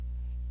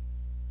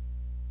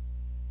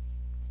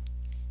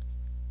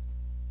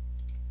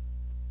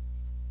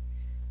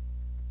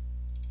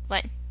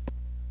What?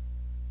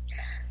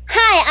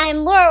 Hi,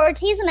 I'm Laura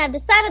Ortiz, and I've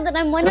decided that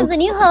I'm one of the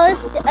new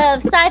hosts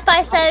of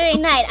Sci-Fi Saturday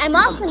Night. I'm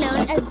also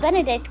known as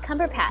Benedict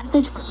Cumberbatch.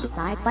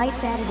 Sci-Fi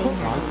Saturday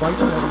Night. Sci-Fi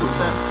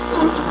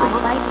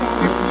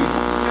Saturday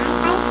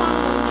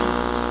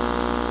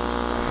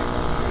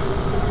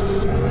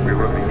Night. We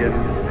will begin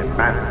a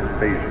mass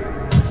invasion.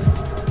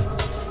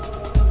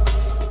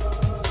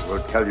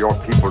 We'll tell your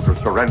people to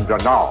surrender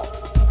now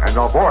and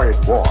avoid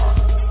war.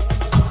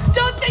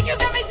 Don't think you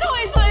get me so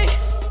easily!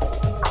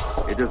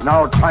 It is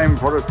now time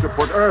for us to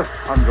put Earth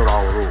under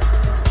our rule.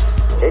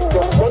 It's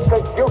your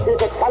sacred duty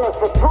to tell us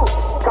the truth.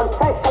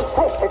 Confess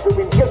that you've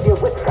been guilty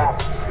of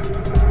witchcraft.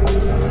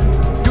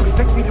 You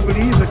expect me to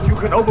believe that you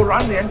can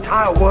overrun the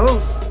entire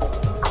world?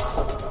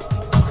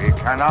 We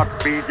cannot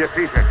be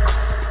defeated.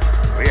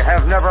 We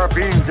have never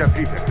been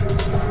defeated.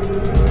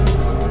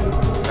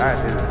 That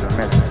is the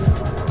message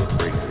to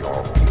bring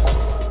your people.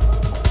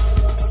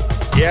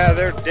 Yeah,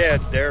 they're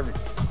dead. They're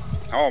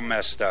all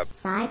messed up.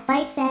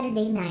 Sci-Fi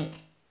Saturday Night.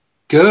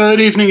 Good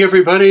evening,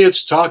 everybody.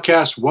 It's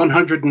Talkcast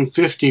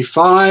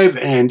 155,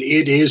 and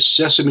it is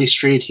Sesame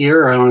Street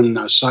here on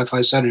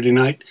Sci-Fi Saturday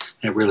Night.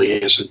 It really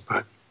isn't,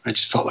 but I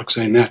just felt like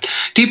saying that.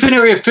 Deep in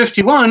Area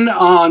 51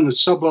 on the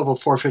sublevel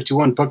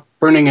 451, Book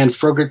Burning and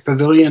Frogurt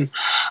Pavilion.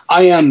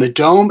 I am the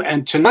Dome,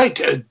 and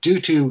tonight,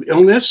 due to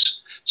illness,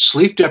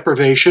 sleep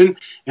deprivation,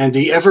 and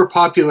the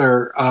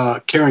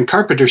ever-popular Karen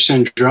Carpenter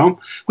syndrome,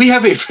 we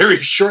have a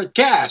very short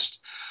cast.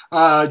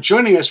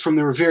 Joining us from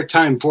the Revere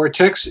Time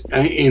Vortex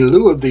in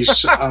lieu of the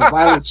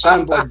violent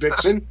soundboard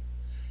vixen.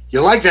 You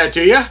like that,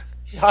 do you?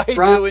 I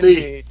from do the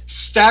indeed.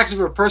 stacks of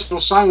her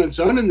personal silent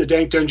zone in the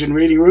Dank Dungeon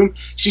reading room,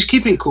 she's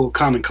keeping cool,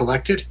 calm, and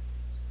collected.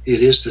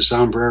 It is the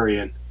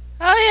Zombrarian.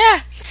 Oh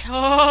yeah,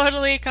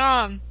 totally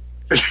calm.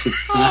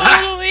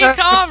 Totally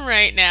calm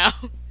right now.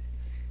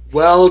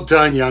 Well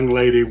done, young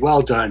lady.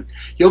 Well done.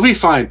 You'll be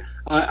fine.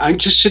 I'm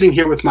just sitting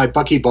here with my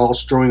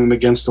buckyballs, throwing them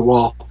against the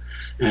wall.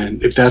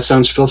 And if that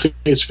sounds filthy,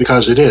 it's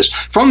because it is.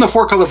 From the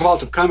Four Color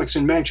Vault of Comics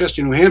in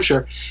Manchester, New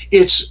Hampshire,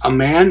 it's a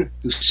man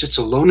who sits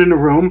alone in a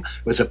room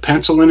with a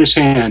pencil in his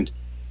hand,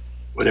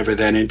 whatever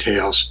that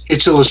entails.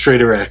 It's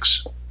Illustrator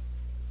X.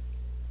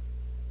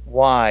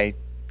 Why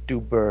do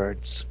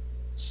birds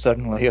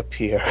suddenly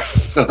appear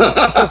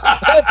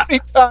every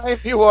time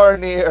you are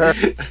near?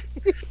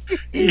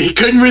 You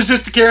couldn't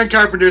resist the Karen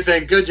Carpenter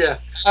thing, could you?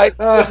 I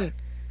couldn't.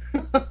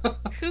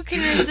 Who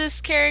can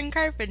resist Karen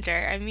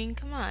Carpenter? I mean,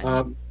 come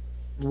on.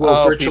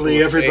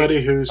 Virtually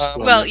everybody who's...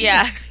 well,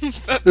 yeah,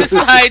 but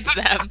besides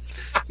them.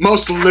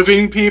 Most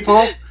living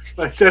people?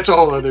 Like, that's a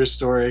whole other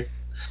story.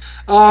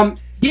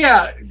 Kriana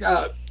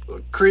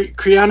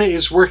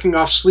is working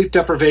off sleep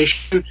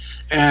deprivation,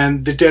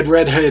 and the Dead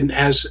Redhead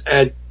has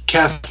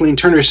Kathleen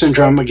Turner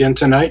syndrome again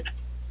tonight.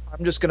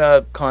 I'm just going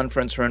to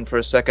conference her in for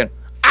a second.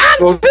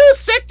 I'm too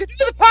sick to do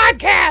the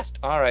podcast!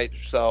 All right,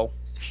 so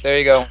there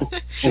you go.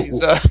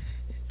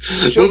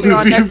 She'll be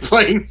on next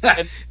playing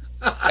that.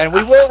 And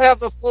we will have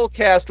the full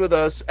cast with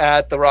us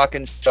at the Rock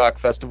and Shock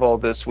Festival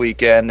this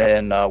weekend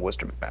in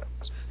Worcester,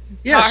 McMaster.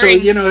 Yeah,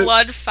 barring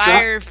flood,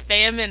 fire,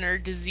 famine, or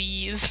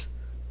disease.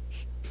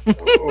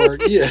 Or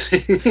yeah,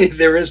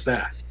 there is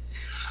that.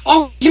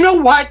 Oh, you know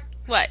what?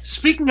 What?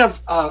 Speaking of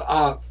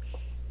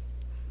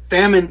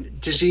famine,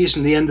 disease,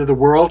 and the end of the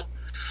world,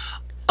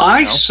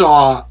 I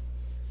saw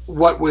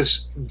what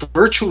was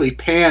virtually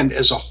panned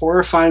as a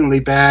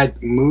horrifyingly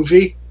bad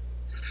movie.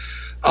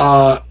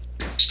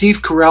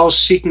 Steve Carell's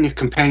Seeking a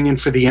Companion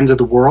for the End of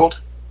the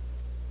World.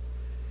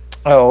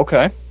 Oh,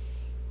 okay.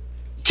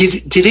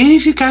 Did any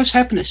of you guys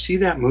happen to see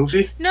that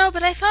movie? No,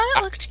 but I thought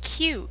it looked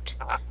cute.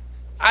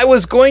 I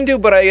was going to,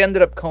 but I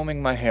ended up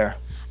combing my hair.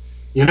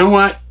 You know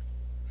what?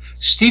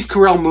 Steve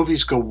Carell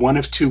movies go one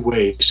of two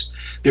ways.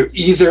 They're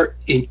either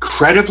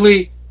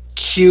incredibly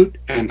cute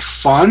and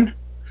fun,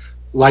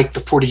 like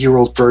The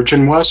 40-Year-Old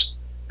Virgin was.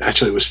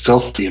 Actually, it was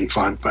filthy and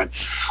fun, but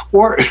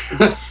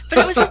it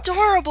was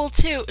adorable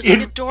too. It was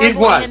like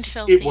adorable and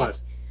filthy. It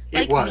was.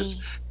 Like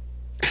me.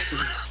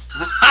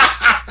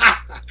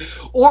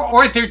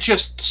 or they're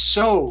just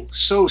so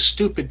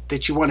stupid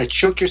that you want to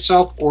choke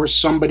yourself or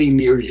somebody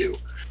near you.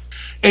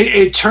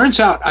 It turns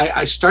out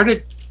I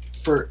started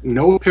for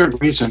no apparent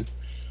reason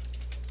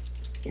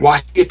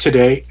watching it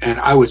today,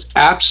 and I was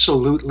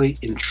absolutely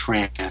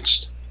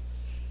entranced.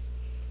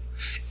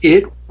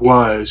 It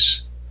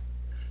was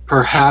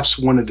perhaps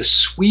one of the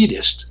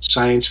sweetest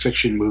science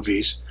fiction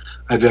movies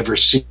I've ever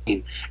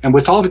seen. And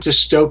with all the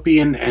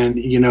dystopian and,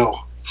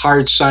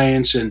 hard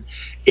science and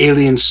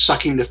aliens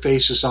sucking the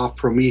faces off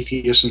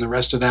Prometheus and the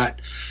rest of that,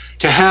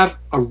 to have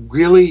a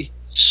really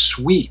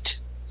sweet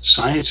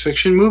science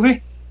fiction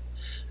movie?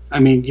 I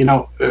mean,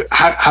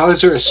 how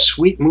is there a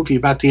sweet movie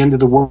about the end of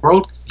the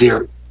world?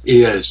 There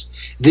is.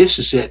 This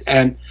is it.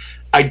 And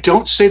I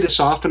don't say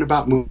this often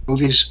about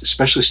movies,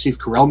 especially Steve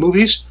Carell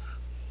movies,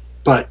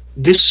 but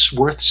this is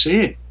worth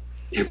seeing.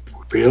 It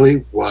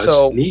really was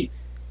neat.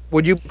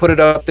 Would you put it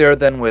up there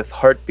then with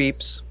Heart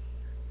Beeps?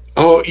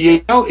 Oh,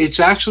 it's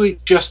actually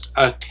just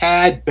a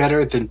tad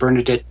better than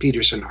Bernadette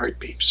Peterson Heart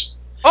Beeps.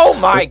 Oh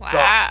my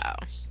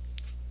God.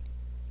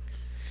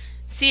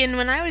 See, and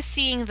when I was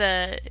seeing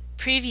the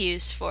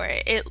previews for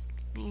it, it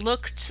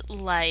looked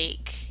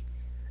like...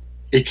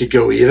 It could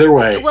go either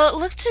way. Well, it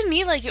looked to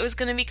me like it was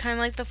going to be kind of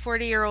like the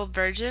 40-Year-Old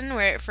Virgin,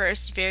 where at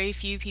first very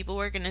few people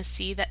were going to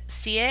see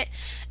it,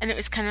 and it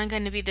was kind of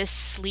going to be this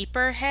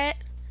sleeper hit.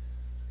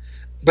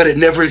 But it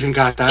never even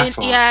got that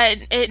far. Yeah,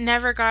 it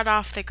never got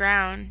off the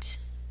ground.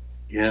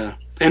 Yeah,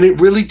 and it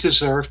really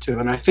deserved to.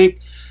 And I think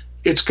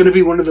it's going to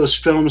be one of those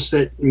films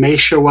that may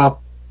show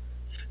up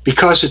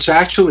because it's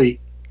actually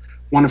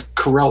one of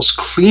Carell's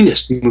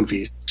cleanest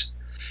movies.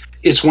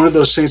 It's one of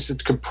those things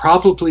that could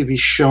probably be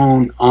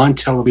shown on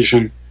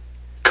television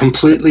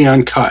completely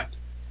uncut.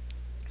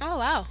 Oh,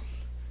 wow.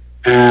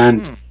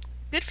 And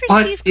good for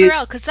Steve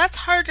Carell, because that's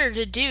harder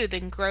to do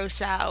than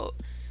gross out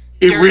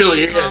it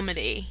really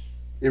comedy.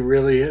 It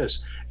really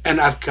is.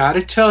 And I've got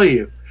to tell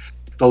you,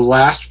 the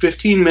last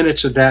 15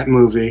 minutes of that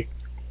movie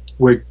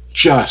were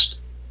just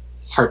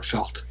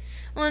heartfelt.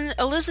 Well, and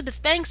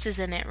Elizabeth Banks is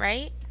in it,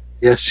 right?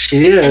 Yes,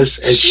 she is.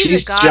 And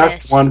she's a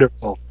goddess. Just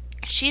wonderful.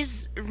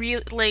 She's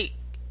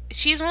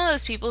she's one of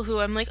those people who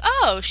I'm like,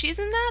 oh, she's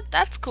in that?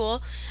 That's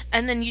cool.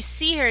 And then you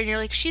see her and you're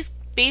like, she's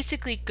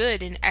basically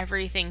good in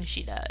everything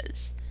she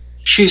does.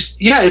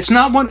 It's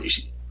not one...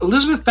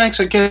 Elizabeth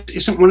Banks, I guess,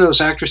 isn't one of those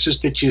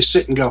actresses that you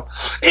sit and go,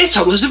 it's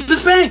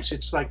Elizabeth Banks.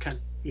 It's like,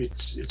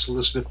 it's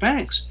Elizabeth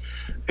Banks.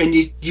 And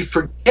you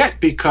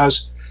forget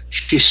because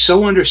she's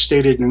so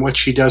understated in what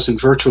she does in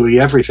virtually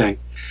everything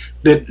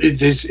that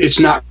it's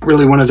not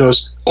really one of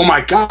those, oh my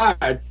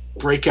God,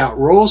 breakout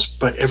roles,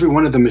 but every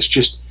one of them is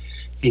just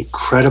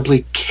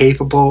incredibly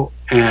capable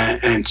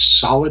and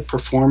solid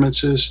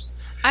performances.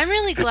 I'm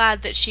really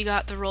glad that she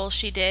got the role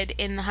she did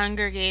in The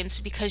Hunger Games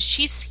because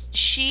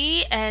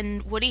she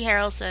and Woody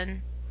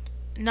Harrelson,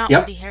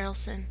 Woody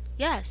Harrelson,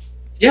 yes.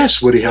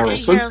 Yes, Woody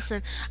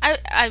Harrelson.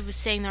 I was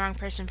saying the wrong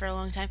person for a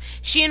long time.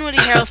 She and Woody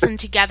Harrelson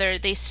together,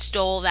 they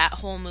stole that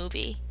whole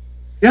movie.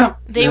 Yeah.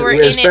 They were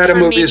in it for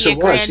maybe a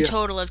grand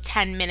total of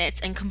 10 minutes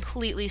and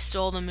completely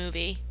stole the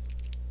movie.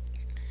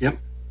 Yep.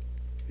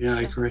 Yeah,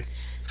 I agree.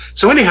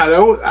 So anyhow,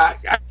 though,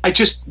 I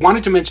just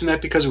wanted to mention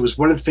that because it was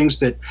one of the things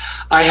that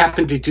I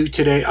happened to do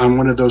today on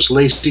one of those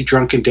lazy,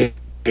 drunken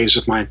days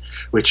of mine,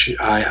 which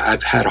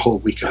I've had a whole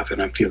week of,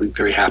 and I'm feeling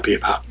very happy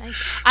about. Nice.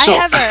 I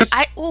have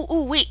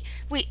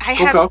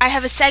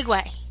a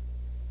segue.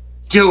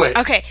 Do it.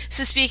 Okay,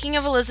 so speaking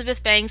of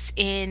Elizabeth Banks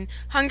in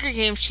Hunger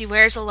Games, she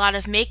wears a lot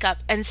of makeup.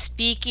 And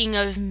speaking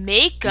of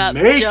makeup.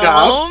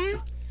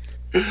 Dome,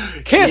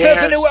 Kiss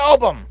has a new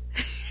album.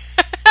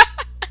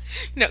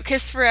 No,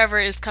 Kiss Forever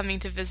is coming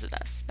to visit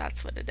us.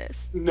 That's what it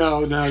is.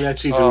 No,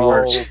 that's even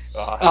worse.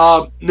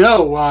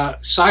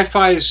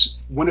 Sci-Fi's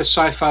one of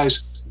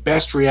Sci-Fi's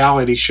best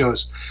reality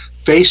shows,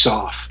 Face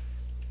Off,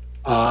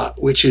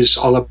 which is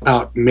all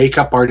about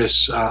makeup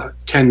artists,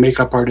 10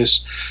 makeup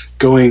artists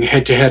going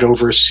head-to-head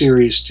over a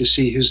series to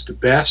see who's the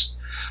best,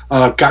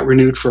 got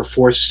renewed for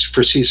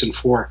season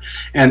 4.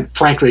 And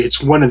frankly, it's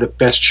one of the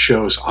best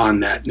shows on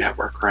that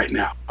network right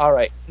now. All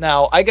right.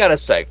 Now, I got to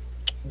say,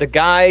 the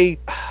guy,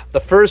 the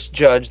first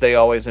judge they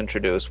always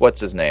introduce, what's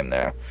his name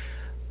there?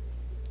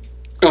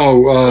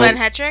 Glenn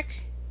Hedrick?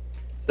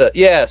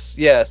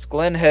 Yes,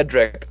 Glenn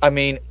Hedrick. I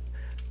mean,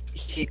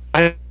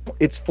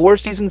 it's 4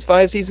 seasons,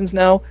 5 seasons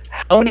now.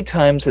 How many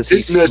times has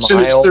he smiled? It's in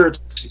its third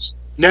season.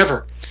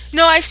 Never.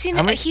 No, I've seen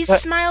it. He's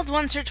smiled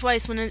once or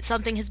twice when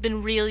something has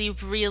been really,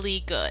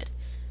 really good.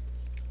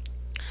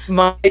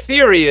 My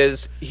theory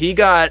is he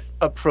got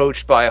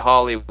approached by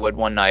Hollywood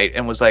one night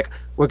and was like,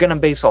 we're going to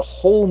base a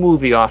whole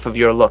movie off of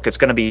your look. It's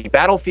going to be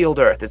Battlefield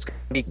Earth. It's going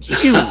to be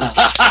huge.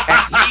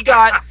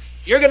 And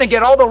you're going to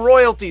get all the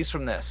royalties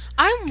from this.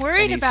 I'm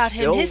worried about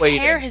him. His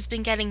hair has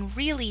been getting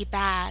really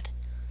bad.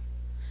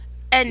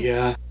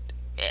 And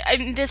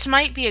this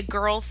might be a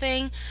girl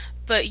thing,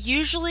 but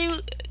usually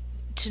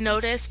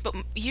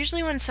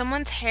when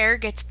someone's hair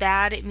gets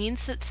bad, it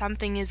means that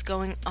something is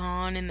going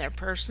on in their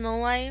personal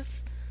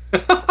life.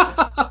 Well,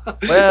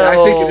 I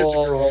think it is a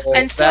girl thing.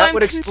 And so I'm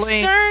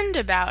concerned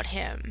about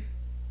him.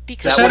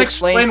 Does that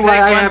explain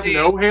why I have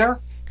no hair?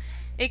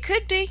 It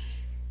could be.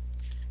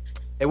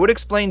 It would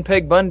explain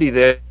Peg Bundy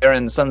there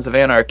in Sons of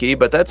Anarchy,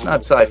 but that's not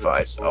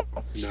Sci-Fi, so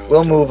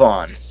we'll move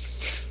on.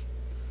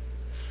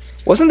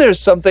 Wasn't there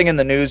something in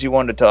the news you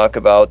wanted to talk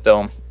about,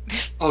 Dome?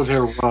 Oh,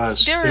 there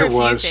was. There were a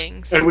few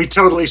things. And we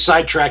totally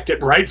sidetracked it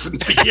right from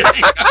the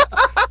beginning.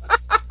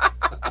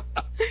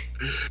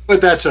 But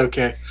that's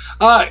okay.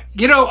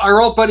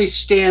 Our old buddy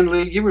Stan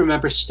Lee, you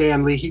remember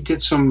Stan Lee, he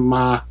did some,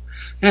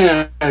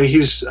 he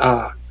was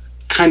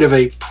kind of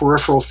a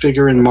peripheral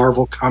figure in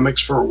Marvel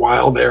Comics for a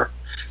while there,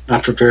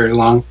 not for very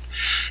long.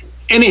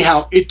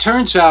 Anyhow, it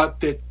turns out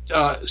that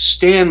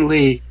Stan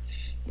Lee,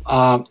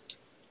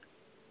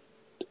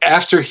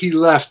 after he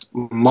left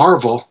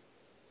Marvel,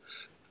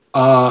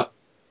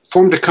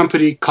 formed a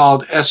company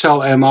called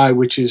SLMI,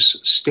 which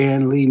is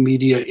Stan Lee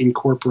Media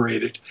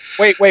Incorporated.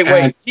 Wait.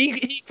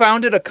 He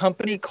founded a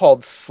company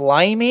called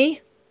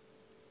Slimy?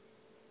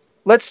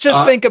 Let's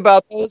just think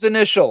about those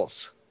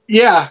initials.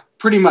 Yeah,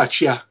 pretty much,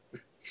 yeah.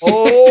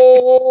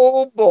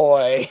 Oh,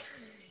 boy.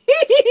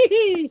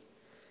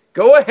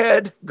 Go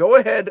ahead.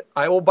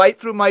 I will bite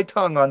through my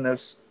tongue on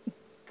this.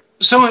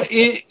 So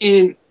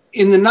in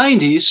the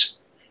 90s,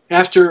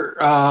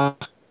 after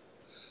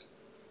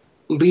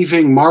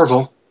leaving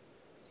Marvel,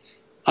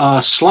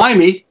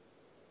 Slimy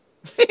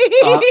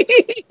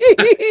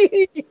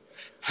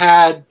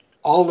had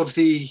all of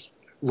the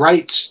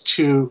rights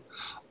to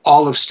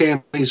all of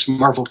Stan Lee's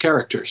Marvel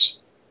characters.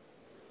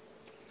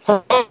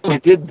 Oh,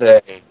 did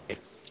they?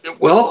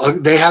 Well,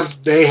 they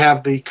have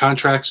the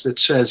contracts that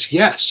says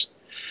yes.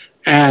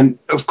 And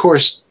of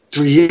course,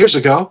 3 years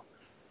ago,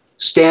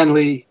 Stan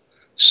Lee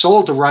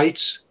sold the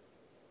rights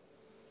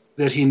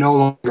that he no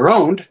longer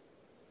owned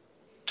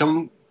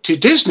to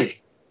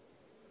Disney.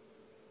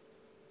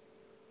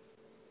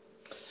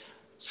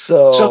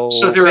 So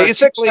there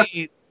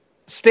basically,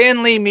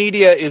 Stan Lee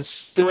Media is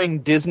suing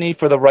Disney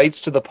for the rights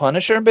to the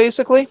Punisher,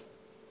 basically?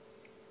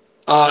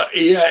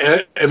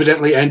 Yeah,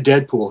 evidently, and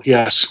Deadpool,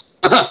 yes.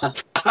 Oh.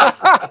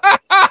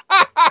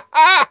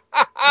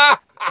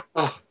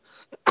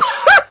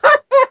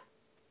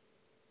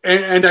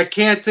 And I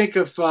can't think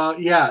of,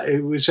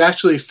 it was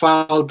actually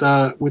filed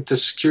with the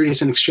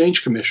Securities and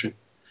Exchange Commission.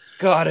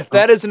 God, if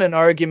that isn't an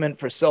argument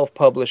for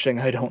self-publishing,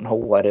 I don't know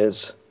what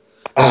is.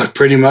 Oh, it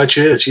pretty much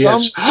is,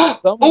 yes.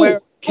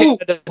 Somewhere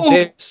Canada,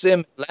 Dave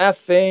Sim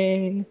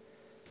laughing.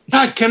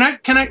 God, can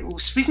I,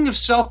 speaking of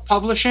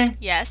self-publishing?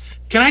 Yes.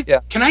 Can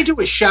I do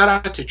a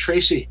shout-out to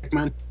Tracy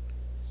Hickman?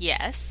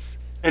 Yes.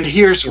 And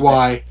here's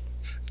why.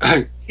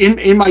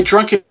 In my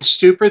drunken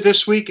stupor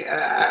this week,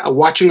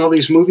 watching all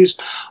these movies,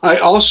 I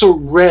also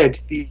read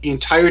the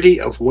entirety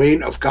of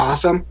Wayne of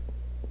Gotham.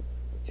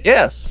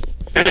 Yes.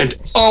 And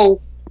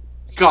oh,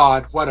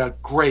 God, what a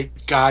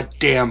great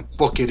goddamn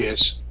book it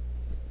is.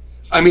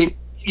 I mean,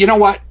 you know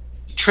what,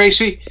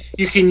 Tracy?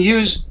 You can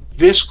use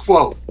this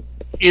quote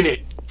in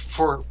it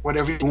for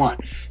whatever you want.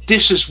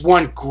 This is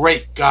one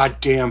great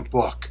goddamn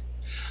book.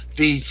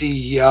 The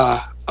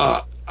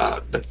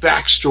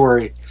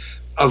backstory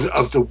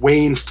of the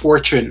Wayne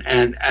fortune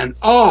and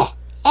I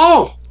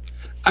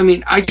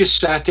mean, I just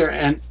sat there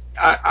and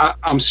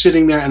I'm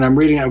sitting there and I'm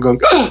reading and I'm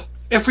going,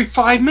 every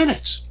 5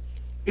 minutes.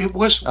 It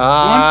was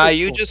wonderful.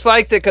 You just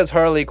liked it because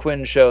Harley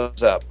Quinn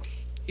shows up.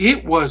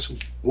 It was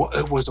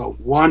a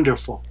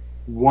wonderful,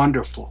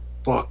 wonderful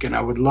book, and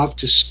I would love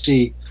to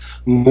see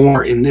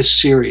more in this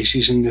series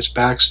using this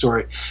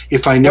backstory.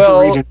 If I never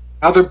read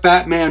another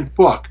Batman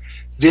book,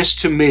 this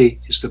to me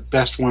is the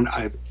best one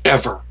I've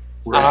ever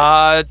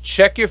read.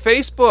 Check your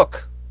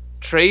Facebook.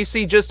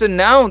 Tracy just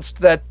announced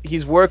that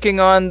he's working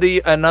on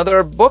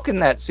another book in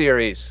that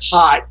series.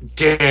 Hot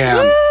damn.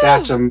 Woo!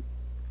 That's a...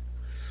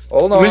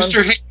 Hold on.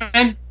 Mr.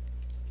 Hickman,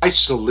 I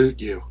salute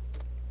you.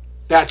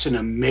 That's an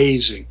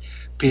amazing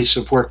piece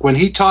of work. When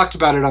he talked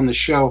about it on the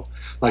show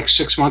like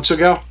 6 months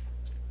ago,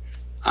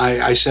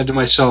 I said to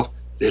myself,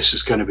 this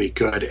is going to be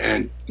good.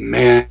 And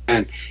man,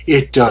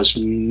 it does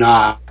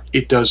not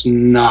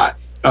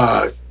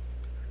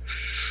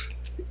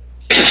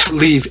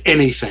leave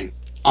anything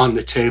on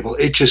the table.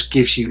 It just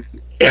gives you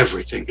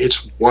everything.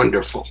 It's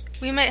wonderful.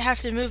 We might have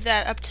to move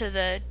that up to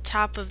the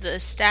top of the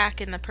stack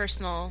in the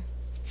personal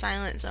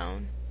silent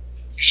zone.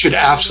 You should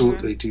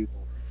absolutely do that.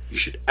 You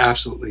should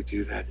absolutely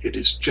do that. It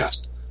is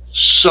just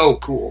so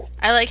cool.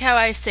 I like how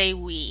I say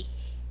we.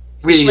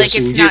 We, like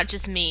it's not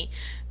just me.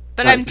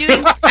 But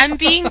right. I'm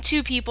being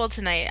two people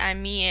tonight.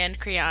 I'm me and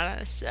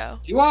Kriana, so.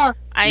 You are.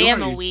 I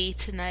am a we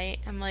tonight.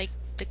 I'm like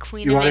the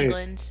Queen of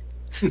England.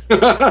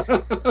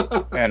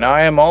 And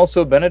I am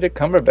also Benedict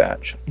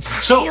Cumberbatch.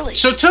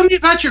 So tell me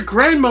about your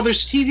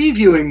grandmother's TV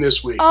viewing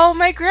this week. Oh,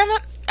 my grandma.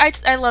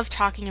 I love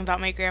talking about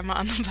my grandma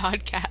on the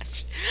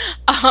podcast.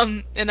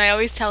 And I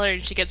always tell her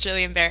and she gets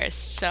really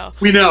embarrassed. So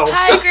we know.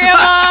 Hi,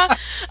 Grandma.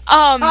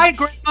 Hi,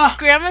 Grandma.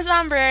 Grandma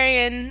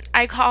Zombrarian.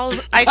 I call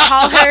her.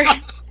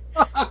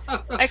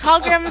 I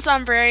call Grandma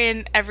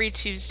Zombrarian every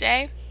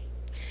Tuesday.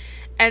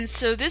 And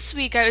so this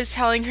week I was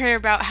telling her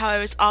about how I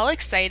was all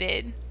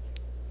excited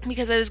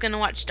because I was going to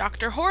watch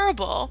Dr.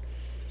 Horrible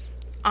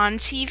on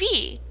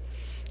TV.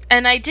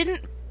 And I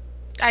didn't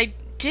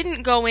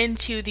go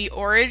into the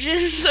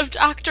origins of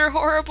Dr.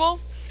 Horrible.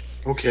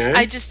 Okay.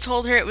 I just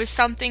told her it was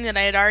something that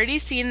I had already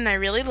seen and I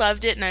really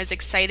loved it and I was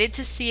excited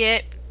to see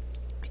it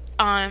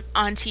on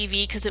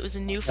TV because it was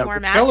a new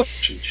format.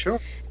 Television, sure.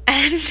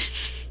 And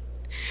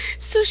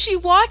so she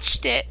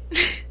watched it.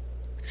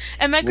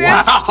 And my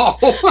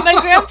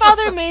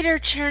grandfather made her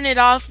turn it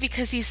off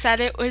because he said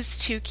it was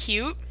too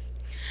cute.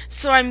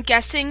 So I'm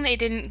guessing they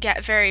didn't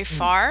get very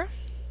far.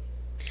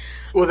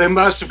 Well, they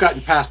must have gotten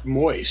past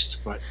moist,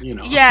 but, you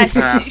know. Yes,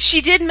 she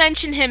did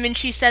mention him, and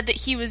she said that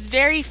he was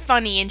very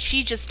funny, and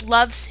she just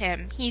loves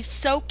him. He's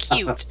so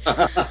cute.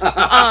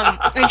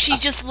 And she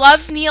just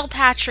loves Neil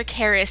Patrick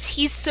Harris.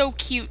 He's so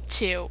cute,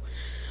 too.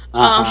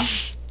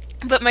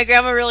 But my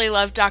grandma really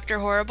loved Dr.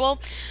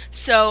 Horrible,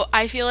 so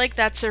I feel like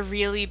that's a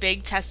really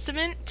big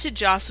testament to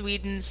Joss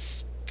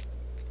Whedon's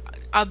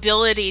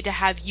ability to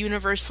have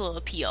universal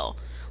appeal.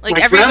 Like,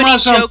 everybody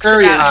jokes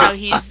about how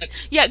he's...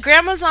 Yeah,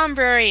 Grandma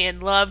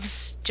Zombrarian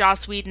loves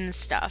Joss Whedon's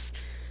stuff.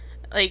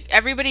 Like,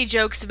 everybody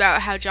jokes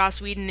about how Joss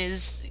Whedon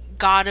is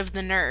god of the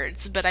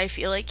nerds, but I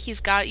feel like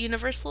he's got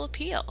universal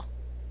appeal.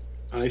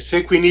 I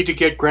think we need to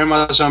get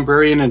Grandma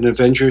Zombrarian an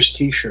Avengers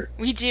t-shirt.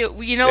 We do.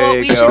 You know what?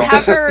 We should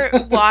have her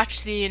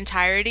watch the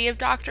entirety of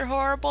Dr.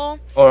 Horrible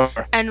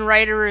and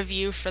write a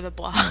review for the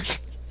blog.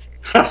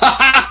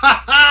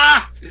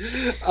 How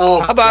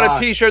about a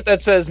t-shirt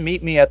that says,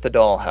 "Meet me at the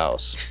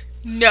dollhouse"?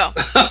 No.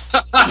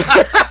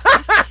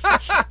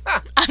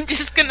 I'm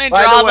just going to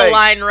draw the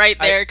line right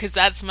there because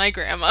that's my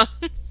grandma.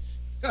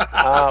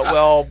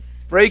 Well,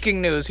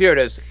 breaking news, here it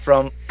is,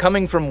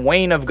 coming from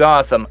Wayne of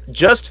Gotham,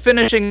 just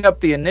finishing up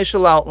the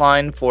initial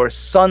outline for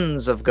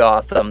Sons of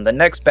Gotham, the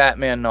next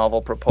Batman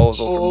novel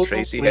proposal from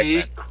Tracy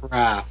Hickman. Holy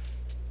crap.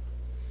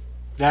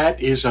 That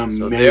is amazing.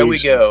 So there we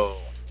go.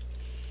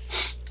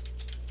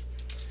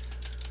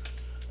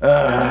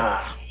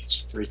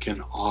 It's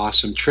freaking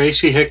awesome.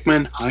 Tracy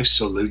Hickman, I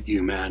salute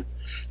you, man.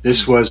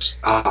 This was,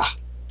 I'm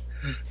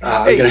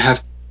going to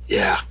have,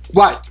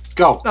 What?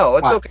 Go. No,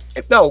 it's okay.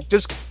 No,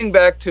 just getting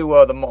back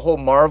to the whole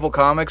Marvel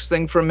Comics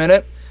thing for a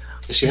minute.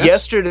 Yes.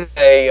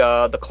 Yesterday,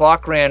 the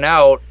clock ran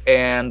out,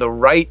 and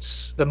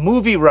the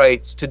movie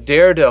rights to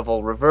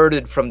Daredevil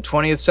reverted from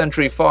 20th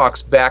Century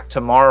Fox back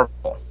to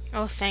Marvel.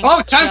 Oh, thank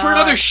God. Time for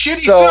another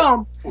shitty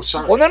film. Oh,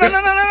 sorry. Well,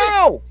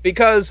 no,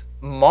 because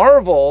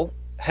Marvel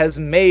has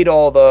made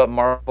all the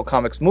Marvel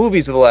Comics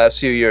movies of the last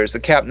few years, the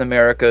Captain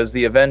Americas,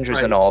 the Avengers,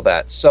 and all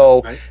that.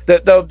 So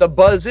the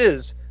buzz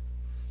is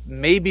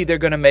maybe they're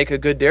going to make a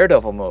good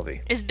Daredevil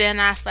movie. Is Ben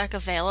Affleck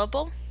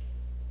available?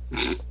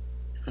 I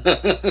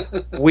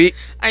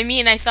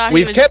thought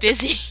he was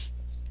busy.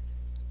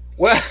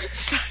 Well,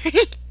 sorry.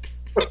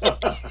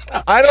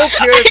 I don't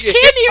care if you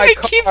can't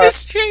even keep a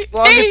straight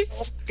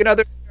face.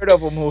 Another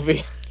Daredevil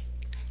movie.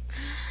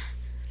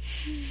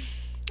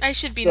 I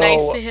should be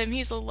nice to him.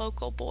 He's a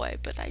local boy,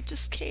 but I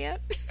just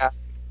can't.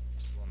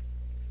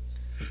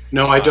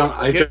 No, I don't.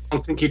 I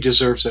don't think he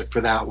deserves it for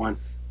that one.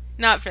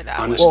 Not for that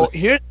honestly. one.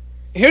 Well,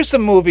 here's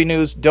some movie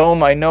news.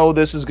 Dome, I know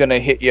this is going to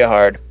hit you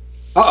hard.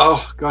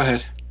 Uh-oh. Go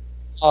ahead.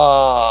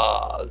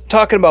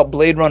 Talking about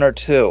Blade Runner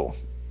 2.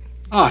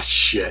 Oh,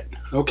 shit.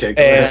 Okay,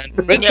 go ahead.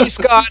 And Ridley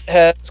Scott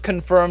has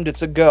confirmed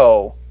it's a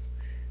go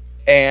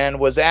and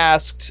was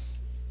asked,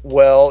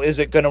 well, is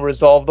it going to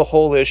resolve the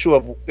whole issue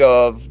of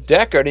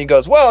Deckard? And he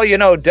goes, well,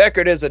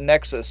 Deckard is a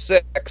Nexus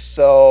 6,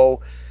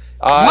 so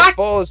I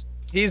suppose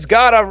his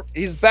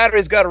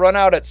battery's got to run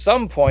out at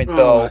some point,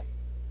 though.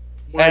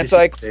 And it's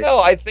like, well,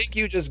 I think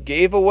you just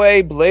gave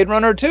away Blade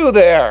Runner 2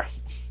 there.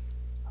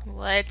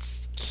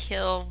 Let's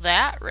kill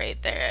that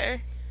right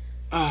there.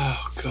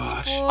 Oh,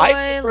 gosh. Spoilers.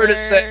 I prefer to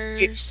say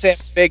it's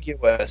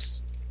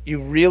ambiguous.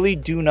 You really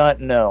do not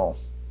know.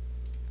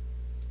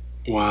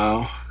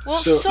 Wow.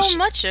 Well, so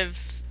much of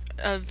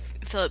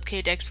Philip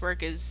K. Dick's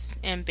work is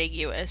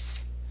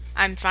ambiguous.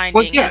 I'm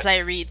finding as I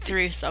read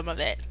through some of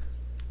it.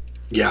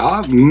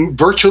 Yeah,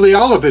 virtually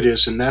all of it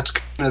is, and that's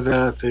kind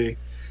of the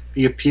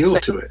appeal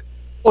to it.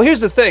 Well,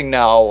 here's the thing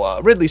now.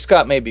 Ridley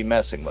Scott may be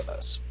messing with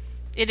us.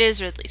 It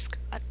is Ridley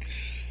Scott.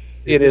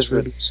 It is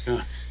Ridley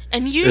Scott.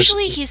 And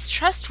usually he's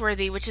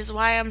trustworthy, which is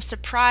why I'm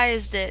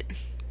surprised at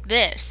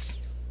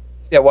this.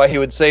 Yeah, why he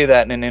would say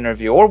that in an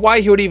interview, or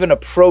why he would even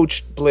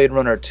approach Blade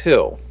Runner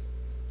 2.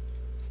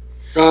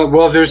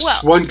 Well, there's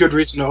one good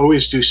reason to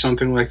always do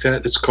something like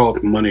that. It's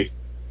called money.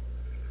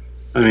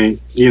 I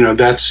mean,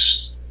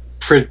 that's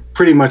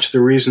pretty much the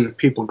reason that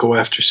people go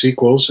after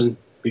sequels, and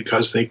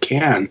because they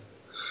can.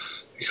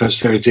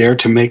 Because they're there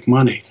to make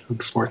money,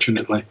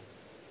 unfortunately.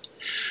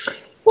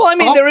 Well, I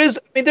mean,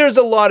 there's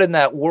a lot in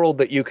that world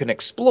that you can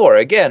explore.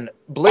 Again,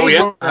 Blade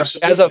Runner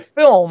as a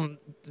film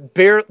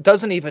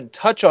doesn't even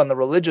touch on the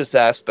religious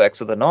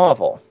aspects of the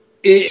novel.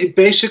 It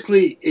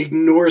basically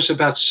ignores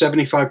about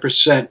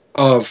 75%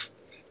 of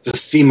the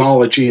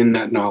themology in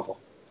that novel.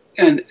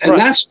 And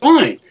that's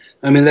fine.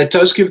 I mean, that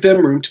does give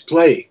them room to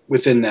play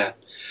within that.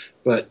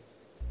 But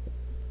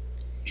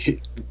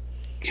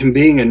him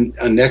being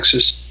a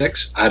Nexus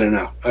 6, I don't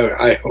know.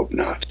 I hope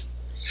not.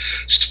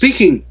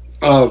 Speaking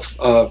of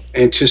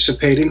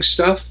anticipating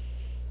stuff,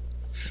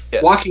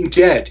 Walking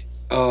Dead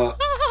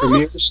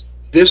premieres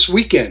this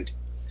weekend.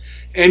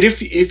 And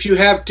if you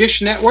have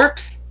Dish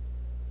Network,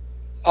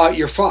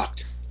 you're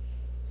fucked.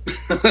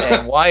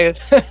 And why?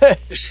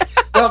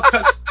 Well,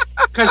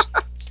 because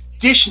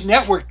Dish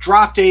Network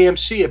dropped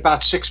AMC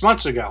about 6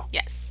 months ago.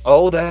 Yes.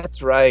 Oh,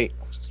 that's right.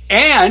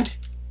 And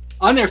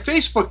on their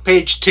Facebook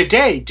page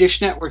today,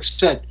 Dish Network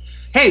said,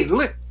 hey,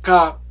 look,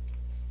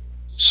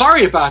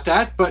 sorry about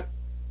that, but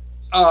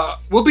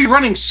we'll be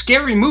running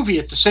Scary Movie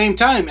at the same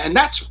time, and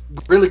that's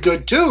really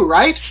good too,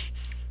 right?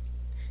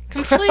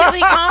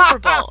 Completely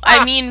comparable.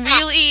 I mean,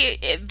 really,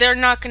 they're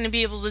not going to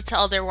be able to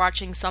tell they're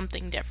watching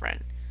something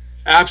different.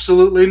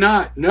 Absolutely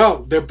not.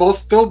 No, they're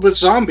both filled with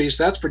zombies,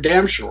 that's for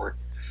damn sure.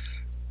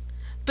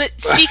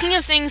 But speaking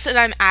of things that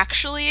I'm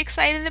actually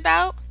excited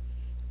about...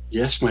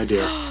 Yes, my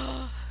dear.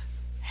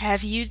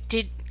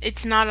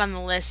 It's not on the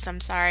list, I'm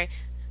sorry.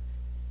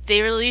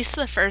 they released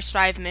the first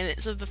 5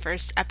 minutes of the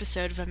first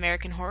episode of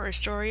American Horror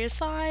Story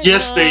Asylum.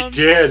 Yes, they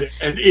did,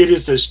 and it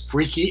is as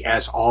freaky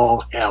as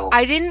all hell.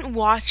 I didn't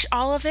watch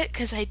all of it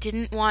because I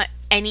didn't want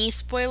any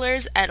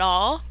spoilers at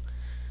all.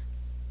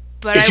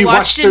 But if I you watched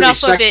watched 30 enough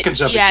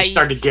seconds of it. you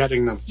started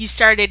getting them. You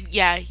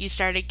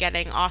started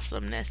getting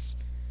awesomeness.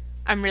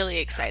 I'm really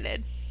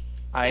excited.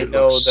 I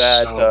know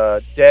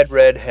that Dead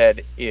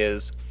Redhead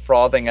is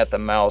frothing at the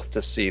mouth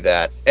to see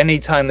that.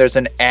 Anytime there's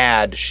an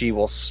ad, she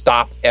will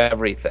stop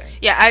everything.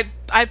 Yeah,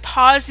 I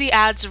pause the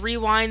ads,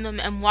 rewind them,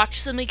 and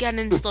watch them again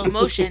in slow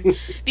motion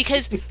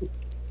because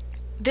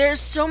there's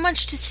so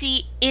much to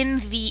see in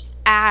the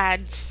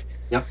ads.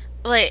 Yep.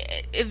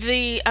 Like,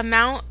 the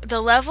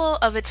level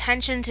of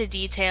attention to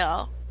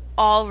detail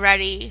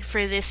already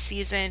for this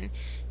season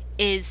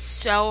is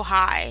so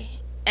high,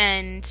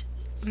 and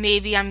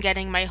maybe I'm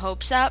getting my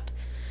hopes up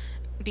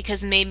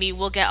because maybe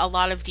we'll get a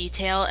lot of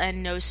detail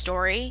and no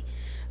story,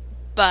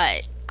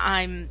 but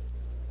I'm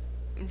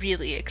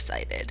really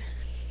excited.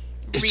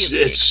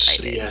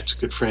 Excited. Yeah, it's a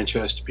good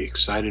franchise to be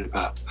excited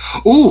about.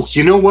 Ooh,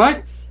 you know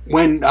what?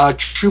 When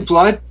True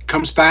Blood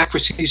comes back for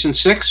season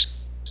 6,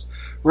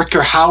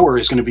 Rutger Hauer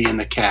is going to be in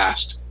the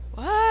cast.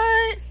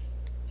 What?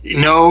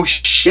 No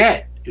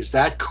shit. Is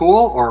that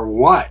cool or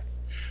what?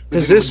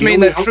 Does this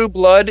mean that True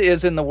Blood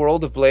is in the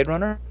world of Blade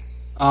Runner?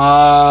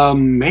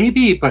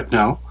 Maybe, but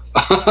no.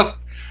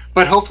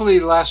 But hopefully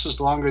it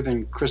lasts longer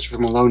than Christopher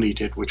Maloney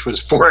did, which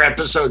was 4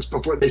 episodes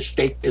before they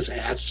staked his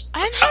ass.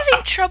 I'm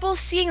having trouble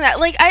seeing that.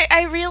 Like,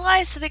 I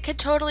realize that it could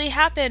totally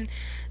happen,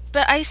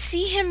 but I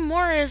see him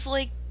more as,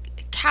 like,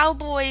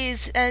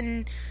 cowboys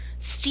and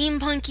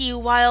steampunky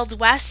Wild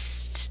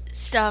West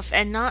stuff,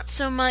 and not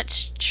so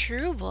much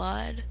True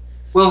Blood.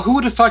 Well, who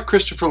would have thought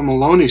Christopher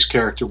Maloney's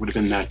character would have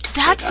been that good?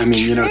 That's true.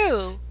 You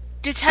know,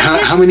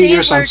 Detective how many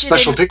years Stabler on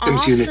Special did an Victims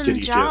awesome Unit did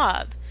he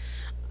job.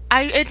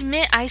 I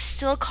admit I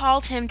still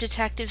called him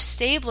Detective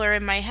Stabler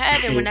in my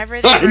head, and whenever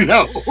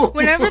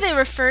they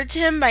referred to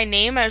him by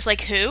name, I was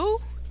like, who?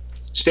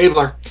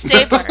 Stabler.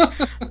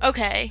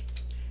 Okay.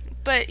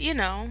 But, you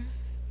know,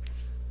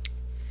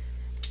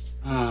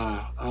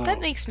 that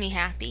makes me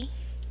happy.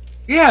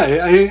 Yeah,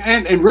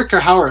 and Rutger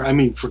Hauer, I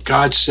mean, for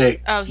God's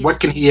sake, what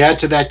can he add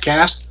to that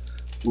cast?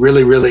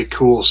 Really, really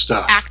cool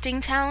stuff.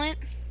 Acting talent?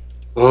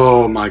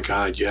 Oh my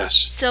God, yes.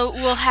 So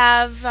we'll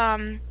have,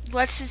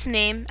 what's his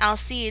name?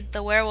 Alcide,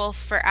 the werewolf,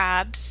 for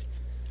abs.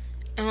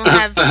 And we'll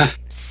have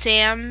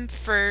Sam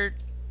for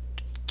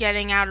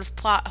getting out of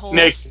plot holes.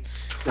 Naked.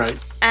 Right.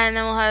 And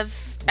then we'll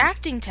have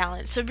acting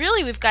talent. So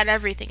really, we've got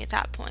everything at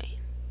that point.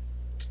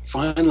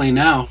 Finally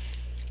now.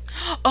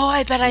 Oh,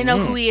 I bet I know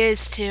who he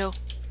is, too.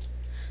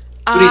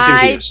 Who do you think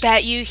he I is?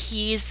 bet you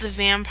he's the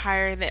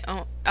vampire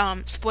that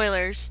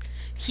spoilers.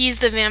 He's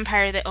the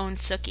vampire that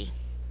owns Sookie.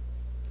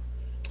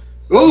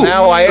 Ooh,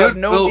 now I have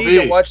no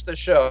need to watch the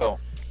show.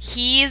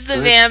 He's the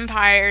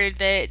vampire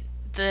that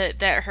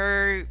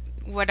her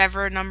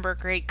whatever number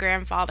great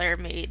grandfather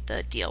made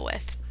the deal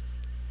with.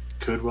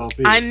 Could well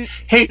be. I'm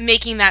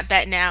making that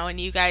bet now, and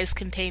you guys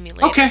can pay me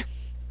later. Okay.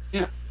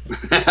 Yeah.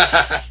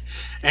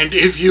 And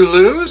if you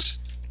lose,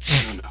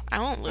 I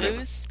won't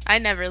lose. I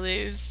never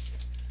lose.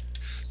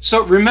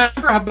 So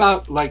remember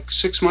about like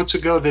 6 months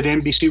ago that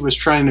NBC was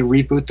trying to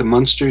reboot the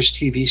Munsters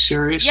TV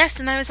series? Yes,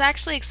 and I was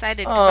actually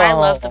excited because I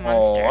love the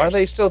Munsters. Are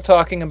they still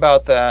talking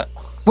about that?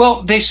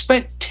 Well, they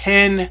spent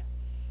 $10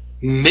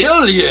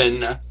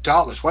 million.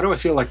 Why do I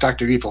feel like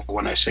Dr. Evil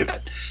when I say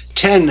that?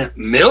 $10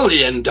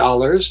 million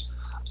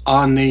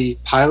on the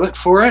pilot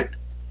for it,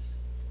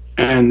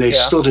 and they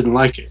still didn't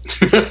like it.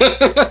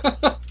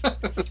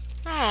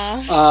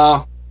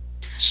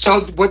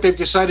 So what they've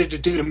decided to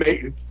do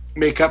to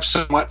make up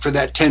somewhat for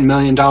that $10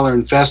 million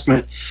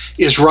investment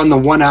is run the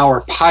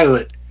 1-hour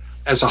pilot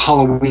as a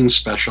Halloween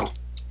special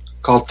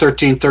called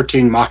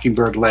 1313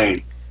 Mockingbird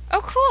Lane.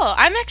 Oh, cool.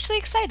 I'm actually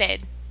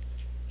excited.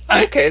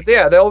 Okay,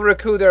 yeah, they'll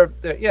recoup their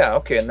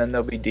and then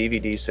there'll be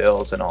DVD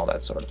sales and all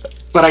that sort of thing.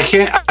 But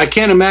I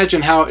can't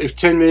imagine how, if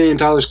 $10 million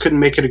couldn't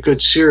make it a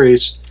good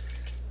series,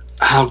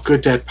 how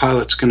good that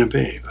pilot's going to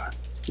be. But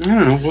I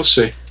don't know, we'll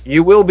see.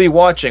 You will be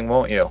watching,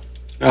 won't you?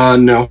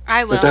 No.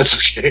 I will. But that's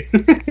okay.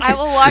 I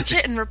will watch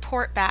it and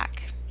report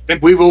back.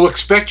 And we will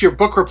expect your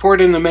book report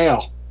in the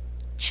mail.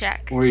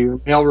 Check. Or your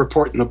mail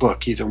report in the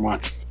book, either one.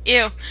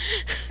 Ew.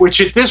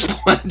 Which at this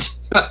point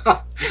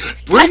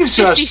brings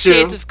us to 50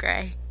 Shades of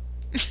Grey.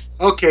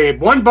 Okay,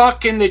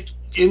 $1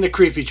 in the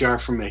creepy jar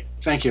for me.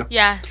 Thank you.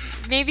 Yeah,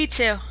 maybe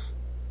 2.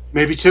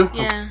 Maybe 2?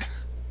 Yeah. Okay.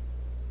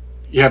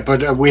 Yeah,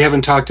 but we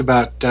haven't talked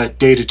about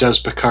Data Does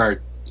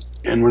Picard,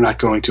 and we're not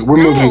going to. We're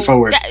moving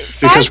forward.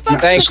 $5 in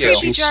the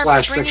creepy jar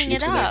slash for bringing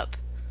fiction it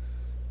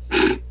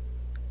today.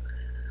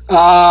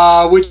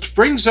 up. Which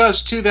brings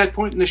us to that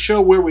point in the show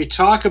where we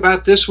talk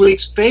about this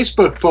week's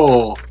Facebook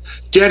poll.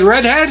 Dead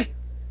Redhead?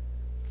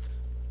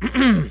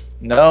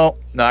 No,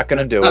 not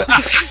going to do it.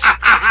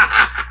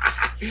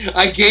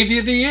 I gave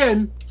you the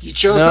in. You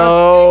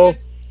chose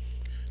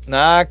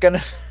not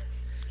gonna.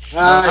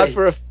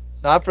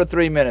 Not for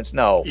 3 minutes.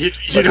 No. You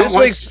don't this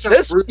week's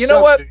you know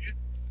what?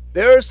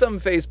 There are some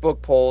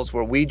Facebook polls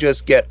where we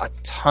just get a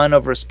ton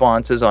of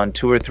responses on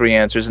 2 or 3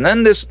 answers, and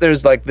then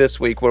there's like this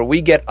week where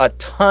we get a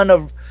ton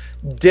of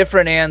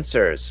different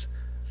answers.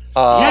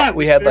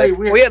 We had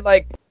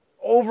like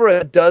over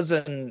a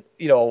dozen,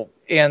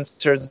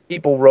 answers.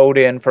 People wrote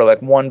in for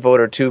like 1 vote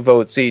or 2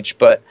 votes each,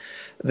 but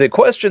the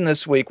question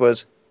this week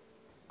was,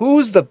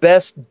 who's the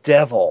best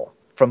devil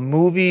from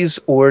movies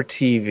or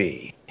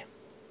TV?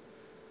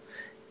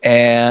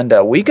 And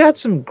we got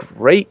some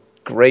great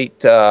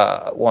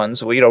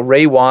ones.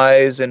 Ray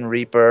Wise in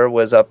Reaper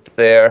was up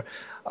there.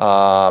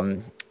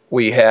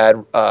 We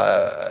had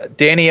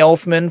Danny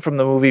Elfman from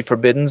the movie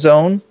Forbidden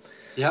Zone,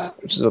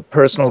 which is a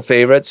personal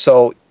favorite.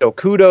 So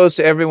kudos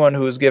to everyone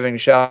who was giving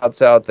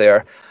shouts out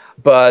there.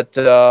 But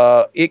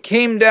it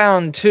came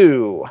down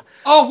to...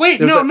 Oh,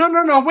 wait, no,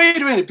 wait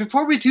a minute.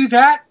 Before we do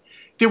that,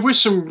 there were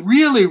some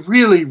really,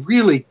 really,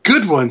 really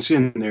good ones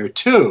in there,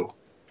 too.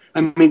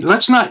 I mean,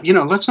 let's not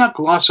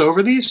gloss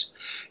over these.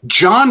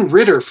 John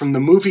Ritter from the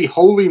movie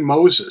Holy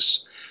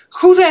Moses.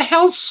 Who the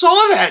hell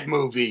saw that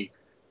movie?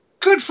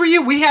 Good for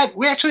you. We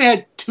actually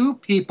had 2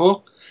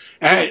 people,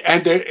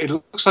 and it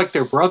looks like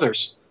they're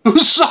brothers, who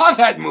saw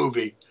that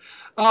movie.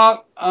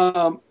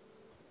 Ron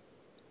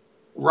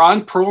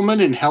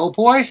Perlman in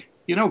Hellboy.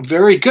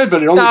 Very good,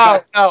 but it only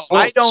got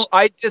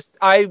votes.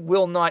 I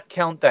will not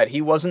count that.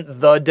 He wasn't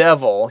the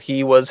devil.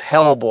 He was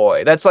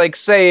Hellboy. That's like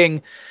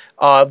saying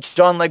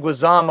John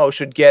Leguizamo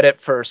should get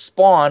it for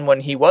Spawn when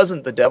he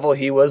wasn't the devil.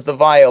 He was the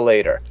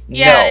Violator.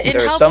 Yeah, in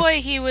Hellboy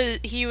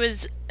he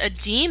was a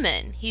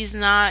demon. He's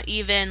not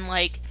even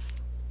like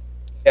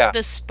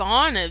the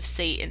spawn of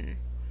Satan.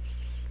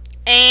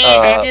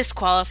 And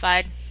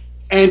disqualified.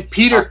 And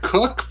Peter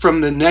Cook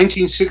from the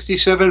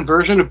 1967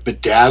 version of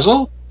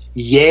Bedazzled.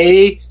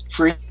 Yay,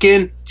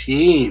 freaking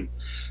team.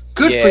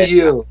 Good for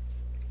you.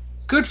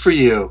 Good for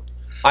you.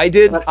 I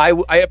did.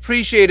 I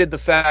appreciated the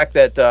fact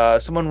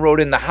that someone wrote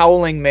in the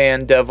Howling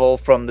Man Devil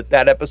from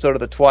that episode of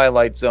The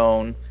Twilight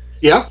Zone.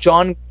 Yeah.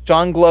 John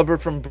Glover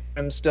from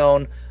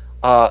Brimstone.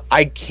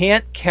 I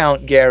can't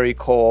count Gary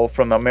Cole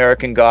from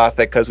American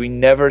Gothic because we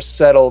never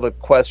settle the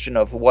question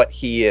of what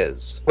he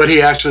is. What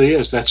he actually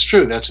is. That's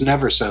true. That's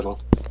never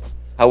settled.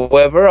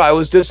 However, I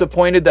was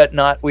disappointed that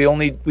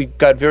we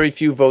got very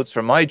few votes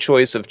for my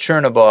choice of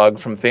Chernabog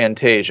from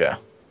Fantasia.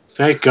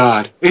 Thank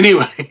God.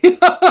 Anyway.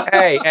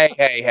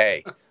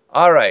 Hey.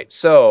 All right,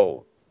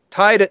 so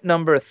tied at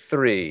number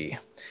 3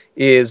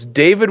 is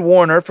David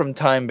Warner from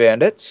Time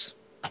Bandits.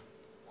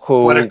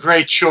 What a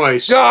great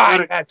choice.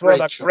 God, that's one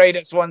of the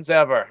greatest ones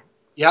ever.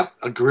 Yep,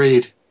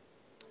 agreed.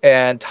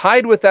 And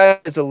tied with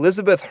that is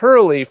Elizabeth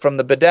Hurley from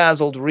the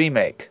Bedazzled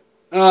remake.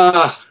 It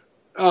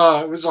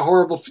was a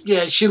horrible...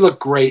 Yeah, she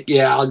looked great.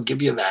 Yeah, I'll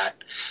give you that.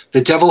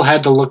 The devil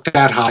had to look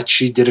that hot.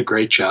 She did a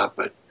great job,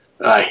 but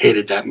I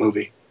hated that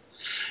movie.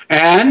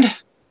 And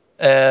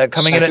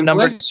coming in at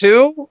number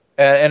 2,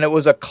 and it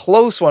was a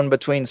close one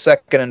between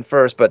second and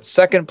first, but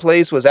second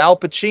place was Al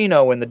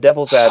Pacino in The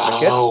Devil's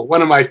Advocate. Oh,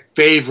 one of my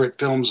favorite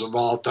films of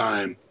all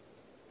time.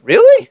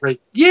 Really?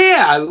 Great.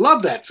 Yeah, I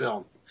love that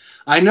film.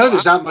 I know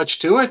there's not much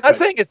to it. I'm not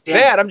saying it's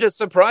bad. I'm just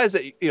surprised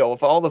that,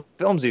 of all the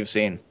films you've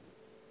seen.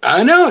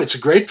 I know, it's a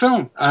great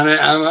film.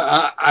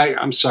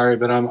 I'm sorry,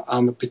 but I'm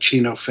a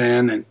Pacino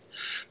fan, and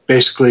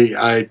basically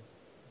I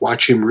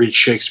watch him read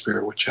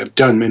Shakespeare, which I've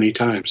done many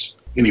times.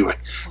 Anyway.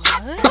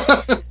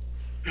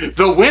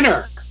 The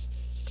winner.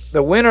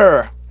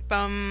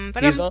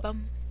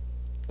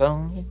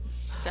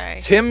 Sorry.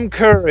 Tim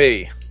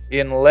Curry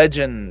in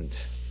Legend.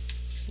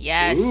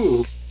 Yes.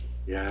 Ooh.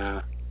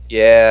 Yeah.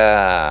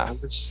 Yeah.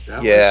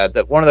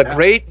 One of the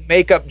great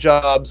makeup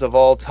jobs of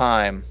all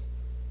time.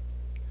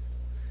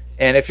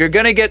 And if you're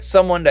going to get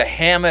someone to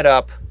ham it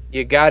up,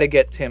 you got to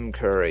get Tim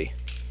Curry.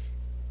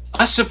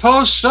 I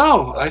suppose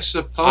so.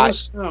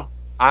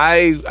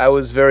 I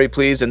was very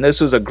pleased, and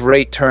this was a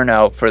great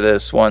turnout for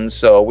this one.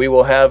 So we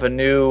will have a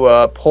new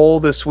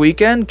poll this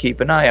weekend. Keep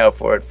an eye out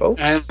for it,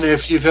 folks. And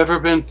if you've ever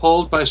been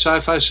polled by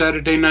Sci-Fi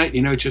Saturday Night,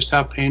 you know just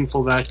how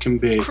painful that can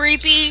be.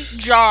 Creepy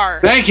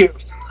jar. Thank you.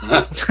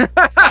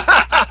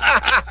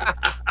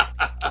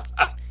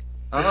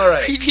 All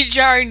right. Creepy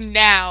jar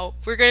now.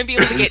 We're going to be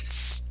able to get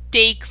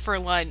steak for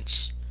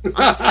lunch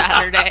on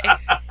Saturday.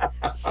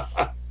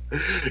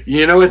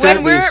 You know what that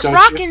means, we're at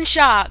Rockin'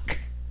 Shock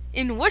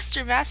in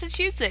Worcester,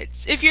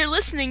 Massachusetts. If you're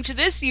listening to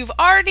this, you've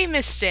already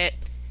missed it.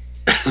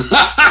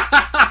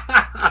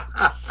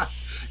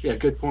 Yeah,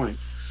 good point.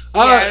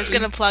 I was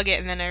going to plug it,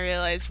 and then I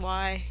realized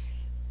why.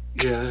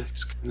 Yeah,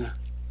 it's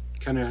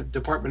kind of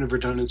Department of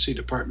Redundancy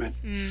department.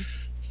 Mm.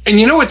 And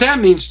you know what that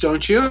means,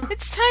 don't you?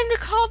 It's time to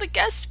call the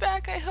guest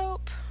back, I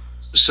hope.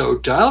 So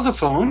dial the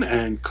phone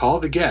and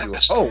call the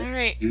guest. Oh, all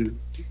right.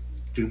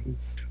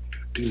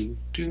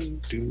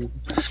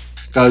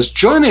 Because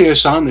joining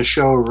us on the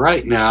show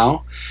right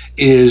now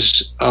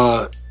is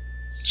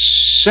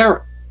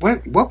Sarah.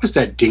 What was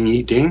that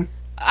dingy ding?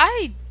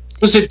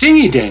 Was it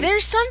dingy ding?